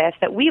reasons for this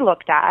that we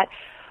looked at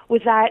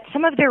was that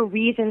some of their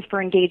reasons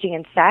for engaging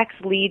in sex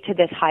lead to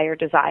this higher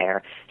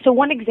desire. So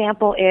one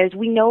example is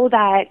we know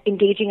that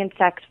engaging in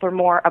sex for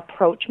more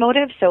approach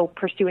motives, so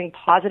pursuing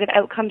positive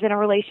outcomes in a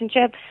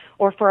relationship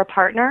or for a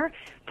partner,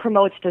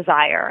 promotes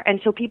desire. And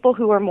so people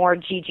who are more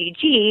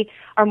GGG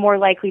are more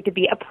likely to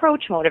be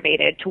approach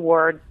motivated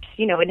toward,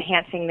 you know,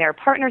 enhancing their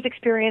partner's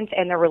experience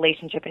and their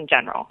relationship in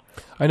general.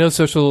 I know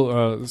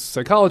social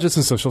psychologists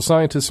and social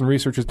scientists and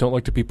researchers don't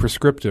like to be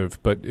prescriptive,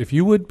 but if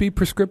you would be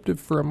prescriptive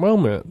for a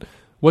moment,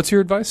 what's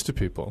your advice to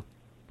people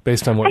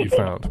based on what you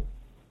found?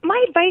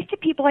 My advice to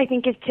people, I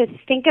think, is to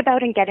think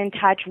about and get in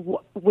touch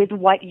with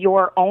what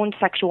your own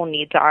sexual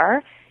needs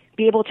are,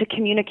 be able to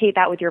communicate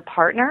that with your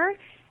partner,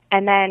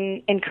 and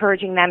then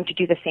encouraging them to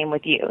do the same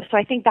with you. So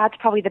I think that's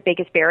probably the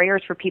biggest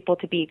barriers for people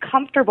to be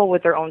comfortable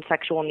with their own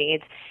sexual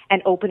needs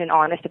and open and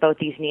honest about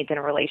these needs in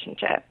a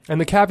relationship.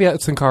 And the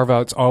caveats and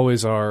carve-outs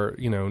always are,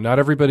 you know, not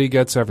everybody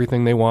gets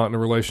everything they want in a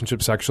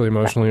relationship, sexually,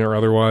 emotionally, or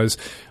otherwise.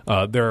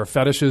 There are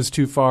fetishes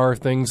too far,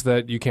 things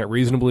that you can't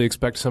reasonably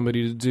expect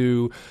somebody to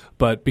do.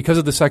 But because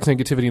of the sex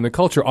negativity in the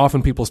culture,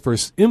 often people's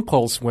first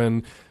impulse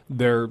when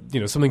they're,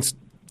 you know, something's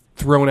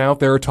thrown out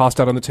there,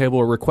 tossed out on the table,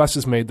 or a request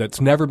is made that's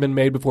never been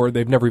made before,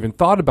 they've never even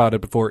thought about it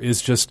before,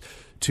 is just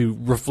to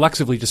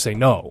reflexively just say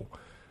no.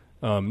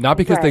 Not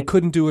because they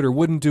couldn't do it or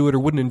wouldn't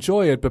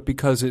enjoy it, but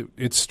because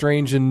it's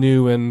strange and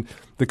new, and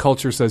the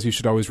culture says you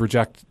should always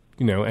reject,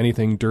 you know,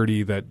 anything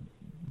dirty that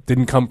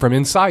didn't come from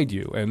inside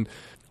you. And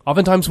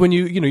oftentimes when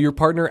you know, your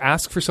partner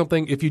asks for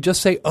something, if you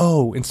just say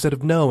oh instead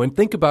of no and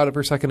think about it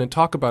for a second and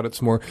talk about it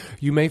some more,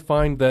 you may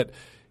find that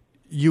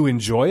you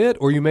enjoy it,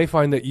 or you may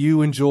find that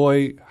you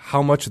enjoy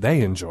how much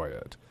they enjoy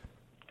it.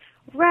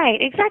 Right,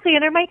 exactly.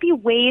 And there might be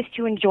ways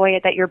to enjoy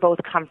it that you're both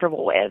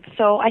comfortable with.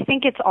 So I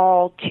think it's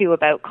all, too,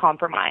 about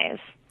compromise.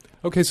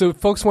 Okay, so if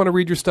folks want to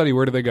read your study,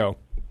 where do they go?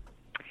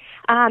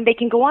 They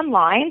can go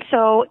online.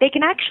 So they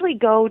can actually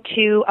go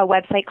to a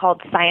website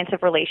called Science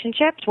of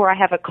Relationships, where I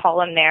have a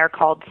column there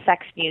called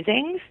Sex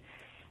Musings.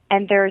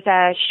 And there's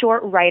a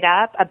short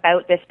write-up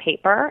about this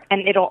paper,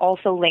 and it'll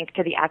also link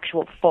to the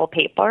actual full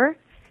paper.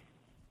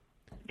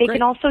 They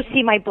can also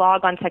see my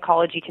blog on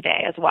Psychology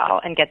Today as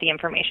well and get the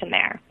information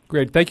there.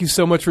 Great. Thank you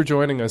so much for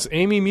joining us.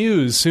 Amy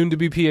Muse, soon to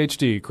be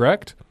PhD,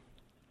 correct?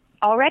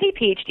 Already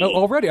PhD. Oh,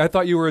 already? I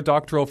thought you were a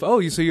doctoral.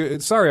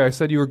 Sorry, I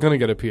said you were going to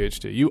get a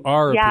PhD. You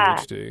are a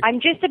PhD.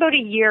 I'm just about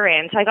a year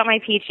in, so I got my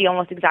PhD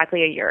almost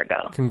exactly a year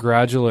ago.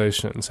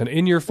 Congratulations. And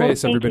in your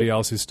face, everybody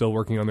else who's still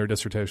working on their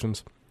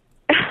dissertations.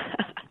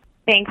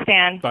 Thanks,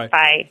 Dan. Bye.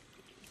 Bye.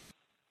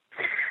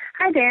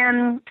 Hi,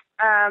 Dan.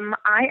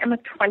 I am a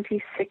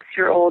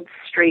 26-year-old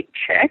straight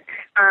chick.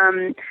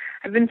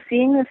 I've been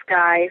seeing this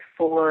guy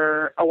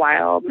for a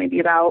while,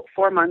 maybe about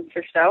 4 months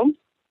or so,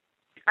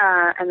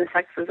 and the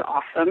sex is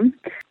awesome.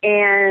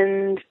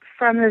 And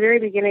from the very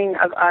beginning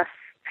of us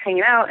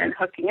hanging out and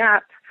hooking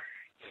up,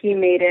 he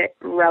made it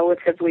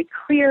relatively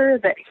clear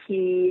that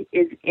he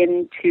is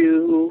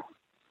into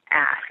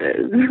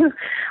asses,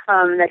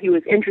 that he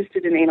was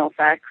interested in anal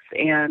sex,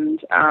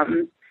 and,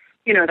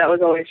 you know, that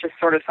was always just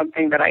sort of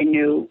something that I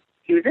knew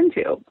he was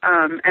into.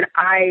 And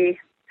I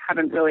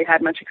haven't really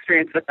had much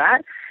experience with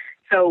that.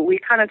 So we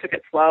kind of took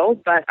it slow,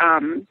 but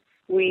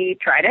we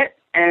tried it,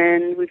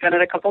 and we've done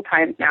it a couple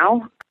times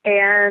now.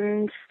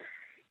 And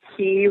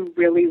he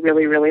really,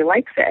 really, really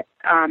likes it.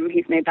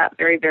 He's made that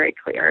very, very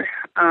clear.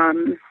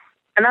 And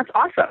that's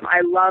awesome.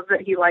 I love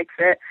that he likes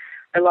it.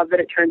 I love that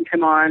it turns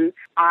him on.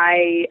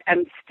 I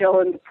am still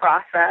in the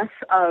process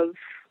of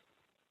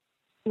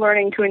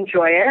learning to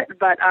enjoy it,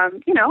 but,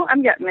 you know,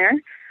 I'm getting there.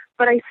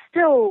 But I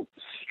still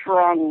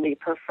strongly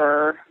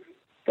prefer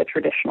the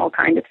traditional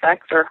kind of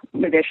sex, or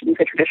maybe I shouldn't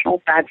say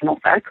traditional, vaginal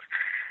sex.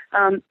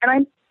 And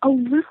I'm a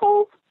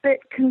little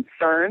bit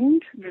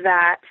concerned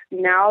that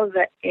now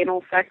that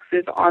anal sex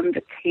is on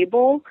the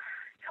table,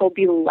 he'll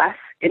be less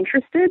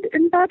interested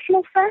in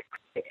vaginal sex,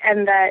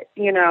 and that,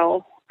 you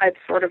know, I've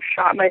sort of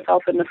shot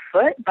myself in the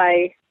foot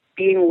by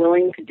being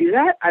willing to do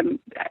that.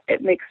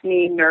 It makes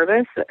me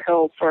nervous that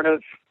he'll sort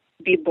of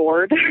be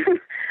bored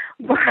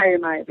by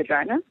my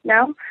vagina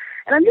now.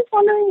 And I'm just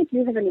wondering if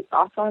you have any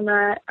thoughts on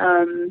that,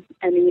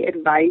 any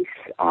advice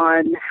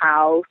on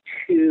how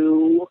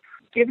to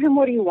give him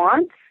what he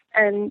wants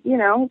and, you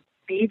know,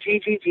 be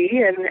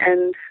GGG,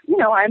 and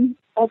I'm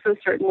also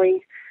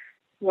certainly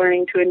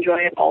learning to enjoy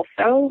it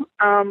also,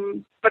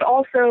 but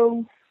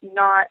also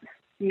not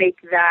make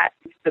that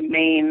the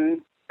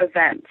main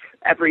event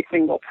every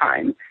single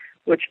time,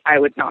 which I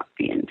would not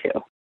be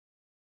into.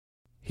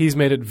 He's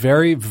made it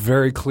very,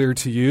 very clear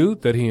to you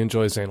that he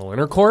enjoys anal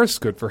intercourse.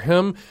 Good for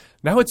him.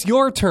 Now it's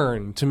your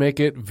turn to make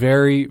it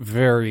very,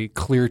 very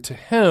clear to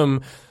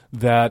him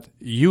that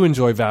you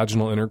enjoy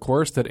vaginal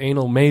intercourse, that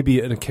anal may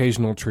be an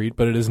occasional treat,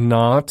 but it is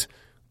not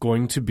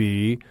going to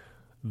be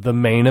the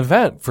main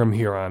event from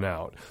here on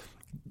out.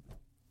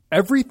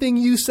 Everything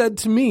you said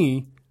to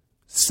me,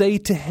 say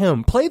to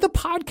him. Play the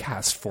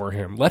podcast for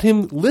him. Let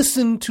him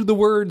listen to the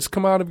words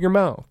come out of your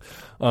mouth.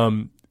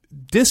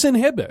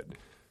 Disinhibit.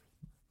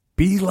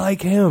 Be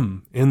like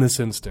him in this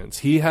instance.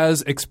 He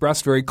has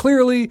expressed very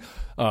clearly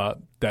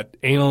that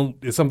anal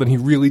is something he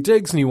really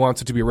digs and he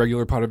wants it to be a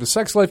regular part of his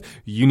sex life.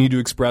 You need to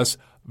express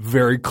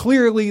very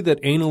clearly that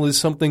anal is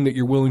something that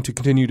you're willing to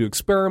continue to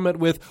experiment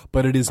with,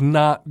 but it is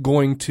not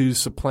going to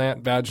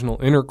supplant vaginal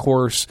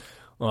intercourse.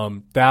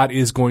 That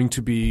is going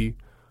to be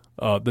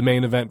the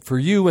main event for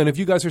you. And if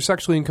you guys are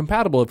sexually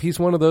incompatible, if he's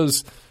one of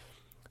those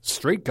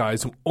straight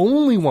guys who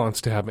only wants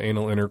to have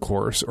anal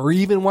intercourse, or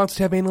even wants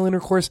to have anal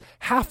intercourse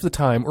half the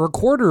time or a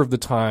quarter of the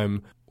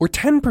time or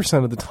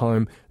 10% of the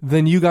time,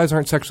 then you guys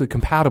aren't sexually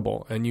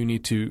compatible and you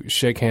need to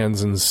shake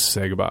hands and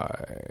say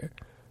goodbye.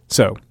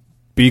 So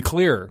be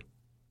clear.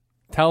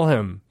 Tell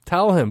him,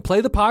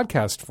 play the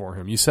podcast for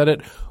him. You said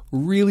it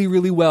really,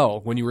 really well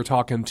when you were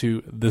talking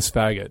to this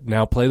faggot.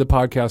 Now play the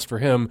podcast for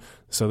him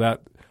so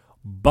that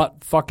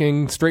butt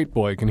fucking straight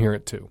boy can hear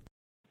it too.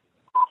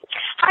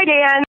 Hi,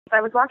 Dan.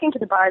 I was walking to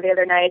the bar the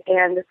other night,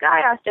 and this guy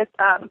asked if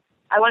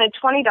I wanted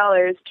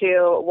 $20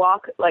 to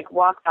walk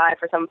by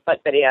for some foot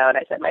video, and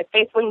I said my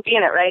face wouldn't be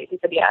in it, right? He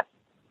said yes.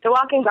 So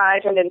walking by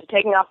turned into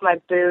taking off my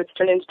boots,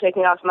 turned into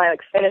taking off my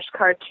Finnish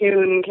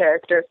cartoon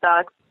character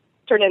socks,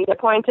 turned into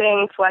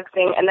pointing,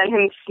 flexing, and then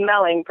him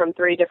smelling from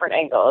 3 different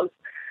angles.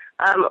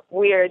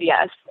 Weird,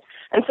 yes.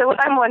 And so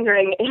what I'm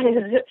wondering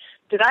is,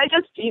 did I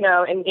just,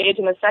 engage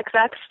in a sex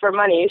act for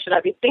money? Should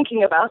I be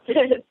thinking about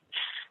this?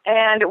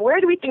 And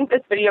where do we think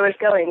this video is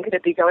going? Could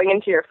it be going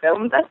into your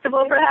film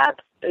festival,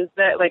 perhaps? Is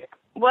that,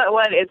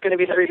 what is going to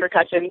be the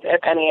repercussions,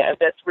 if any, of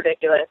this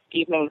ridiculous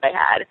evening that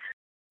I had?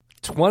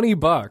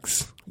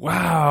 $20.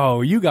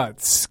 Wow, you got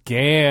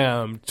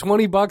scammed.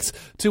 $20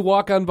 to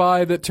walk on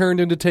by that turned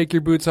into take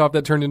your boots off,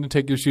 that turned into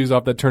take your shoes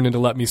off, that turned into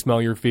let me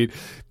smell your feet.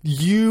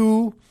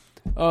 You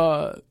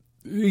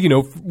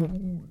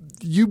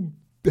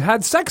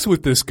had sex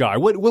with this guy.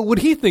 What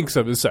he thinks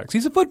of as sex?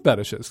 He's a foot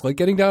fetishist. Like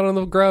getting down on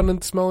the ground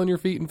and smelling your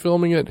feet and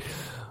filming it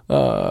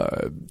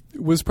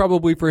was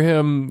probably for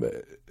him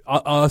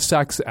a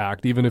sex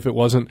act, even if it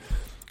wasn't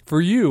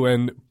for you.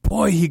 And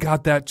boy, he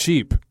got that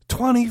cheap.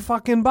 20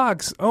 fucking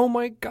bucks. Oh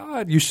my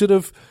God. You should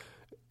have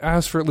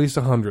asked for at least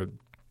 100.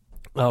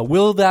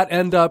 Will that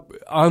end up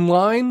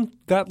online,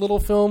 that little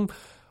film?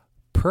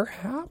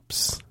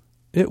 Perhaps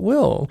it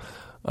will.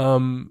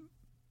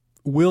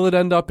 Will it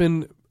end up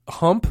in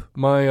Hump,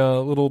 my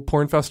little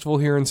porn festival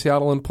here in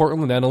Seattle and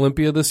Portland and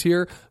Olympia this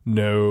year?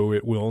 No,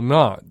 it will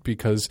not,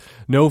 because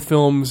no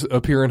films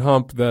appear in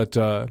Hump that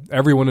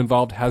everyone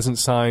involved hasn't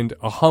signed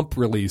a Hump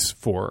release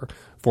for.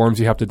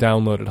 Forms you have to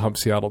download at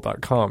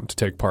humpseattle.com to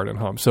take part in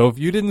Hump. So if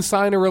you didn't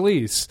sign a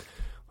release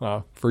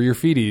for your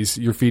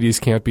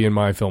feeties can't be in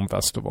my film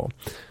festival.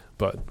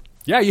 But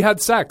yeah, you had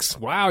sex.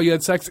 Wow, you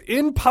had sex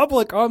in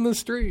public on the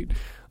street.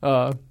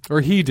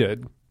 Or he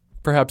did.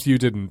 Perhaps you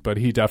didn't, but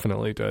he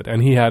definitely did.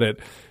 And he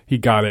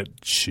got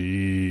it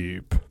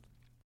cheap.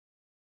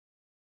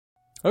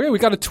 Okay, we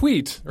got a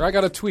tweet. Or I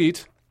got a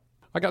tweet.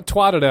 I got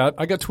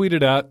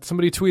tweeted at.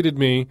 Somebody tweeted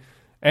me.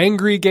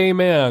 Angry Gay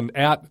Man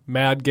at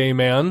Mad Gay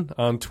Man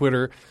on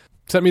Twitter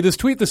sent me this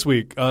tweet this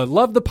week.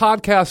 Love the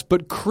podcast,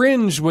 but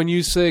cringe when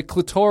you say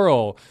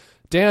clitoral.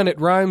 Dan, it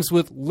rhymes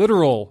with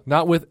literal,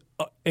 not with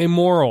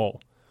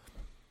immoral.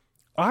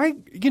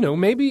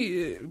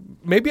 Maybe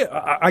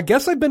I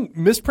guess I've been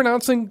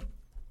mispronouncing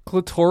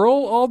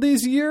clitoral all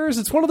these years.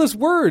 It's one of those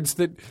words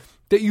that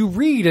you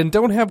read and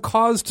don't have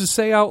cause to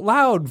say out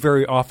loud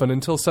very often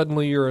until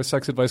suddenly you're a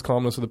sex advice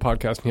columnist with a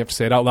podcast and you have to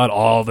say it out loud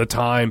all the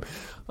time.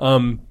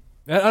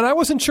 And I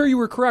wasn't sure you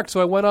were correct,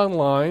 so I went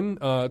online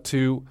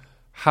to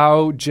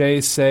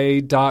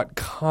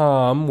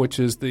howjsay.com, which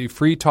is the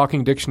free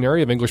talking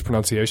dictionary of English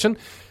pronunciation,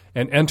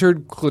 and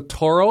entered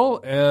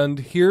clitoral, and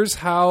here's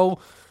how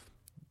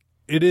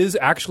it is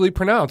actually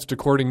pronounced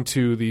according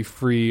to the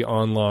free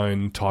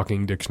online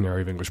talking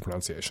dictionary of English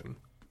pronunciation.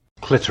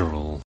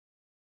 Clitoral.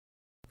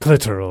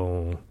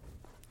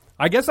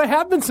 I guess I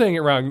have been saying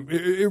it wrong.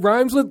 It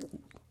rhymes with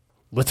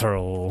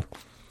literal,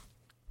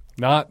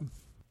 not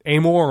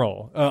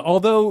amoral.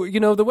 Although,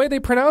 the way they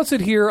pronounce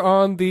it here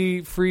on the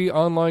free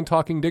online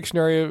talking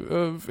dictionary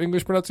of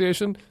English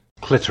pronunciation?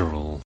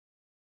 Clitoral.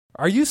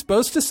 Are you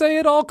supposed to say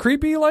it all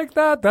creepy like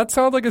that? That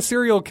sounds like a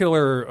serial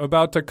killer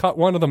about to cut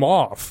one of them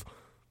off.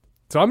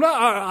 So I'm not,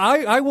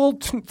 I will,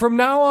 from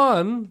now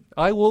on,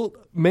 I will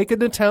make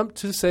an attempt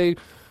to say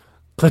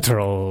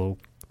clitoral.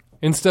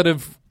 instead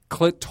of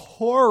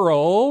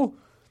clitoral.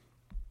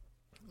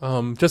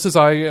 Just as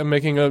I am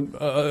making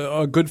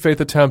a good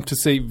faith attempt to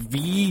say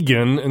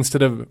vegan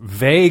instead of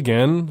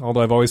vegan,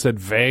 although I've always said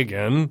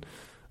vegan,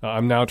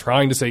 I'm now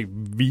trying to say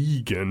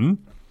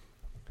vegan.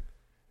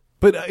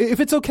 But if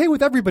it's okay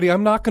with everybody,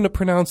 I'm not going to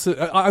pronounce it.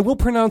 I will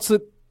pronounce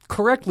it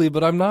correctly,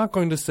 but I'm not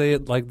going to say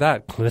it like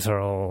that.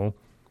 Clitoral.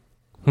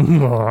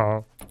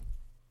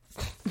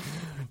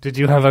 Did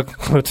you have a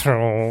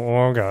clitoral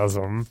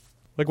orgasm?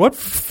 Like, what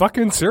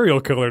fucking serial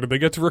killer did they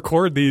get to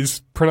record these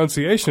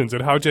pronunciations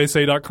at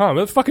howjsay.com?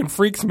 That fucking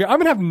freaks me. I'm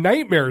going to have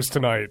nightmares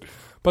tonight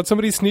about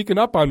somebody sneaking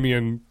up on me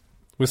and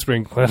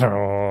whispering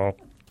clitoral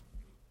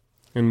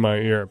in my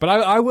ear. But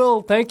I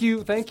will. Thank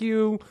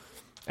you,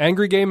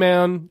 Angry Gay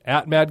Man,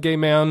 at Mad Gay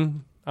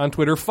Man on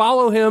Twitter.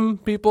 Follow him,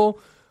 people,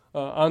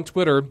 on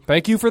Twitter.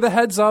 Thank you for the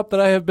heads up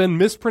that I have been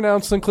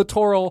mispronouncing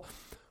clitoral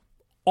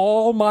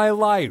all my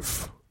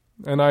life.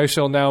 And I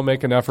shall now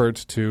make an effort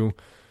to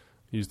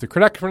use the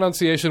correct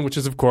pronunciation, which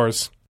is, of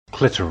course,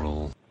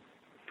 clitoral.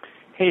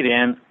 Hey,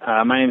 Dan.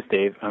 My name's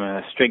Dave. I'm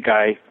a straight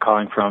guy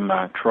calling from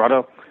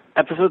Toronto.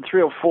 Episode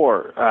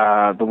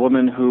 304, the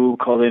woman who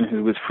called in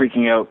who was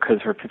freaking out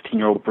because her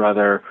 15-year-old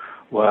brother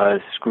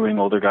was screwing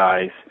older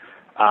guys.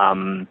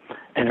 And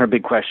her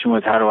big question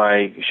was,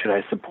 should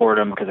I support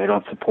him because I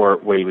don't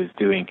support what he was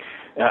doing?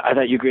 I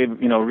thought you gave,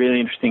 a really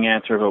interesting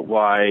answer about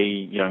why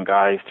young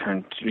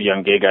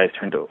gay guys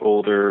turn to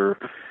older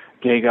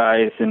gay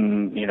guys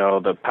and,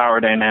 the power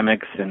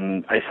dynamics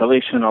and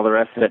isolation and all the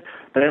rest of it.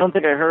 But I don't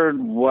think I heard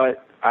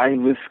what I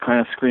was kind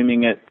of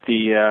screaming at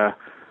the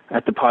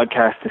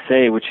podcast to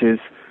say, which is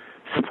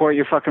support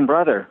your fucking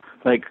brother.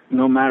 Like,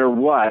 no matter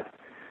what,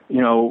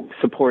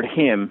 support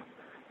him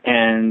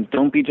and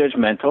don't be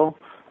judgmental.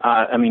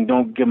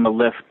 Don't give him a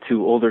lift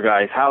to older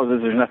guys'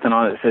 houses. There's nothing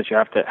on it that says you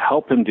have to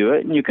help him do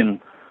it, and you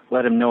can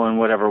let him know in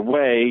whatever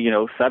way,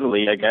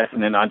 subtly, I guess,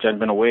 in a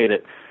non-judgmental way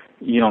that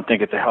you don't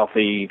think it's a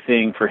healthy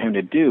thing for him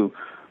to do.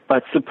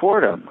 But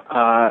support him,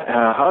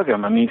 hug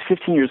him. He's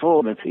 15 years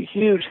old. It's a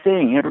huge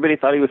thing. Everybody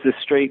thought he was this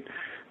straight,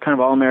 kind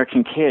of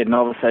all-American kid, and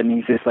all of a sudden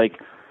he's this,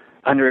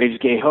 underage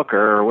gay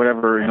hooker or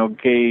whatever,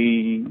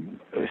 gay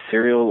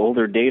serial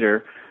older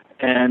dater.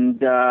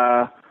 And,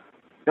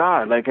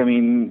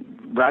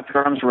 wrap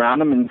your arms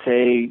around him and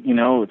say,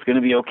 it's going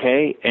to be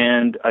okay,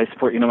 and I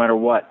support you no matter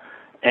what.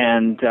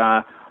 And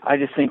I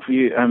just think for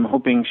you, I'm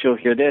hoping she'll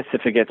hear this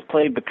if it gets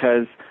played,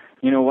 because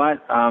you know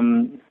what?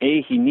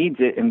 A, he needs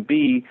it, and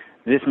B,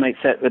 this might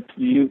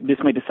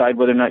decide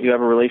whether or not you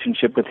have a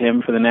relationship with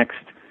him for the next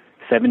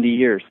 70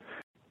 years.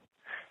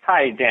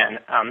 Hi, Dan.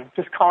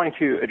 Just calling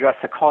to address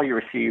a call you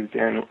received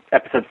in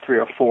episode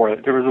 304.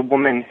 There was a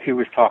woman who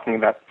was talking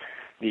about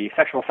the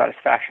sexual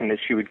satisfaction that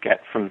she would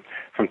get from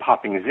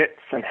popping zits,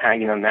 and how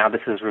now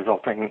this is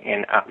resulting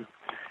in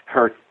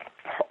her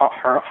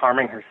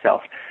harming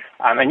herself.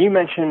 And you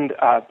mentioned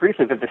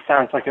briefly that this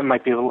sounds like it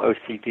might be a little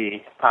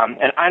OCD.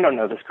 And I don't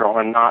know this girl.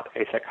 I'm not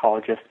a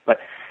psychologist, but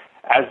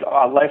as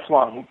a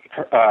lifelong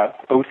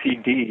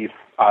OCD,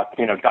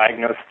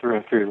 diagnosed through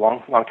and through,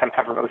 long time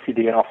have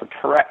OCD and also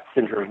Tourette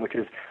syndrome, which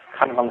is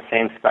kind of on the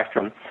same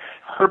spectrum.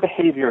 Her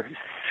behavior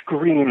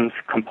screams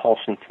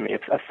compulsion to me.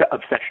 It's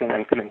obsession,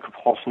 and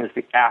compulsion is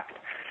the act.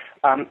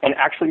 And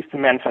actually used to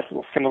manifest a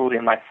little similarly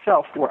in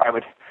myself, where I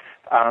would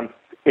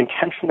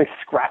intentionally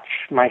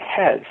scratch my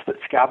head so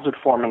that scabs would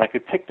form and I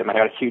could pick them. I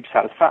got a huge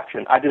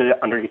satisfaction. I did it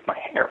underneath my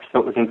hair, so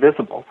it was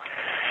invisible.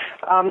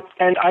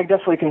 And I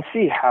definitely can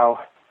see how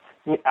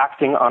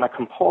acting on a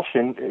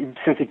compulsion,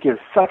 since it gives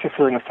such a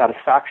feeling of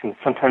satisfaction,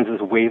 sometimes as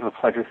a wave of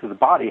pleasure through the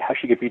body, how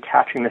she could be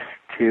attaching this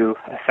to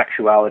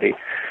sexuality.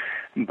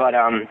 But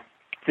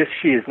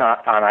she is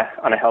not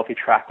on a healthy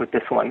track with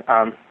this one.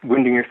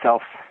 Wounding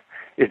yourself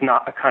is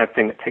not a kind of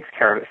thing that takes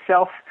care of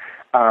itself.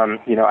 I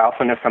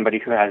also know somebody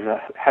who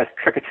has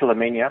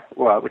trichotillomania,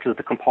 which is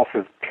the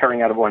compulsive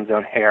tearing out of one's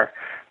own hair,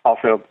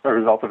 also a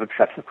result of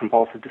obsessive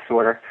compulsive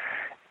disorder.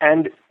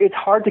 And it's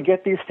hard to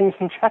get these things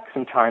in check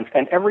sometimes.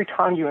 And every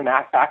time you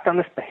act on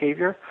this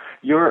behavior,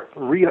 you're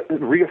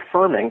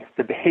reaffirming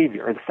the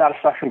behavior. The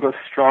satisfaction grows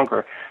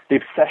stronger. The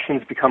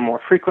obsessions become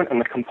more frequent,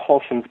 and the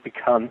compulsions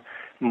become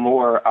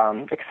more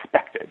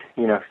expected.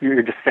 You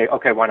just say,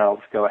 okay, why not?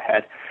 Let's go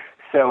ahead.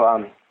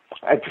 So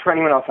for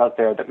anyone else out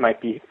there that might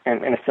be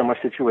in a similar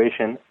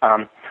situation,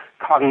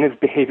 cognitive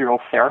behavioral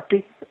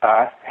therapy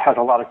has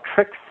a lot of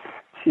tricks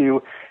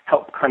to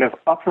help kind of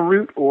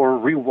uproot or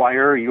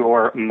rewire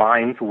your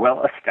mind's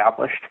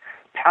well-established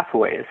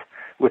pathways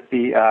with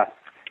the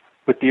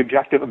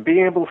objective of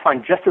being able to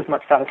find just as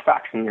much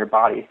satisfaction in your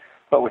body,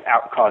 but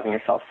without causing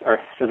yourself or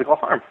physical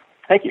harm.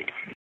 Thank you.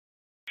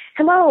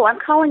 Hello, I'm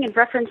calling in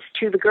reference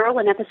to the girl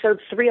in episode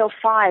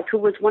 305 who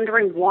was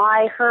wondering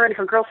why her and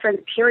her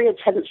girlfriend's periods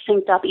hadn't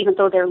synced up even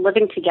though they're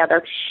living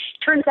together.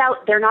 Turns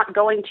out they're not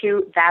going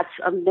to. That's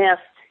a myth.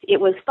 It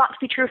was thought to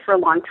be true for a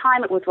long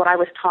time. It was what I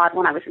was taught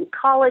when I was in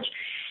college.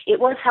 It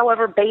was,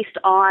 however, based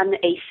on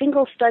a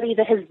single study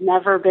that has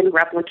never been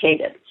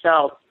replicated.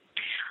 So,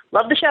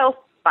 love the show.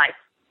 Bye.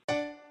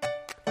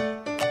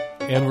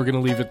 And we're going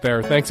to leave it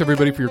there. Thanks,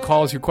 everybody, for your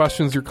calls, your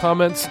questions, your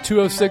comments.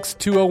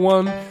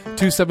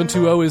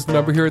 206-201-2720 is the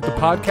number here at the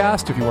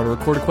podcast. If you want to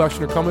record a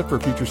question or comment for a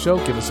future show,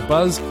 give us a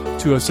buzz.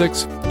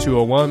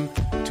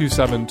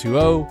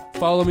 206-201-2720.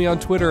 Follow me on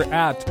Twitter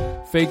at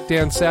Fake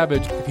Dan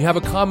Savage. If you have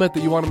a comment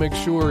that you want to make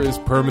sure is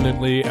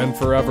permanently and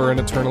forever and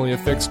eternally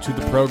affixed to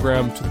the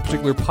program, to the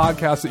particular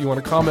podcast that you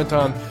want to comment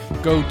on,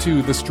 go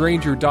to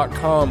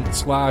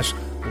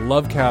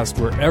thestranger.com/Lovecast,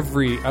 where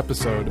every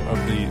episode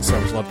of the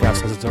Savage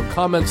Lovecast has its own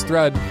comments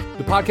thread.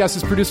 The podcast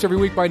is produced every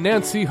week by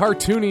Nancy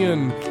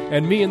Hartunian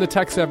and me and the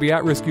tech-savvy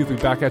at-risk youth. We'll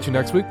be back at you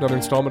next week. Another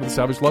installment of the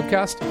Savage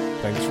Lovecast.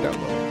 Thanks for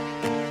downloading.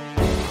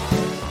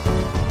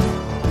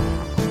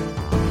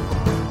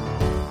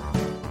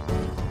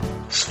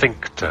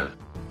 Sphincter.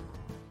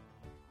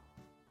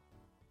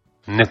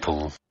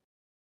 Nipple.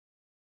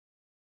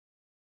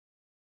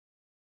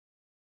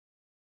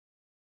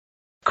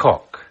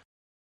 Cock.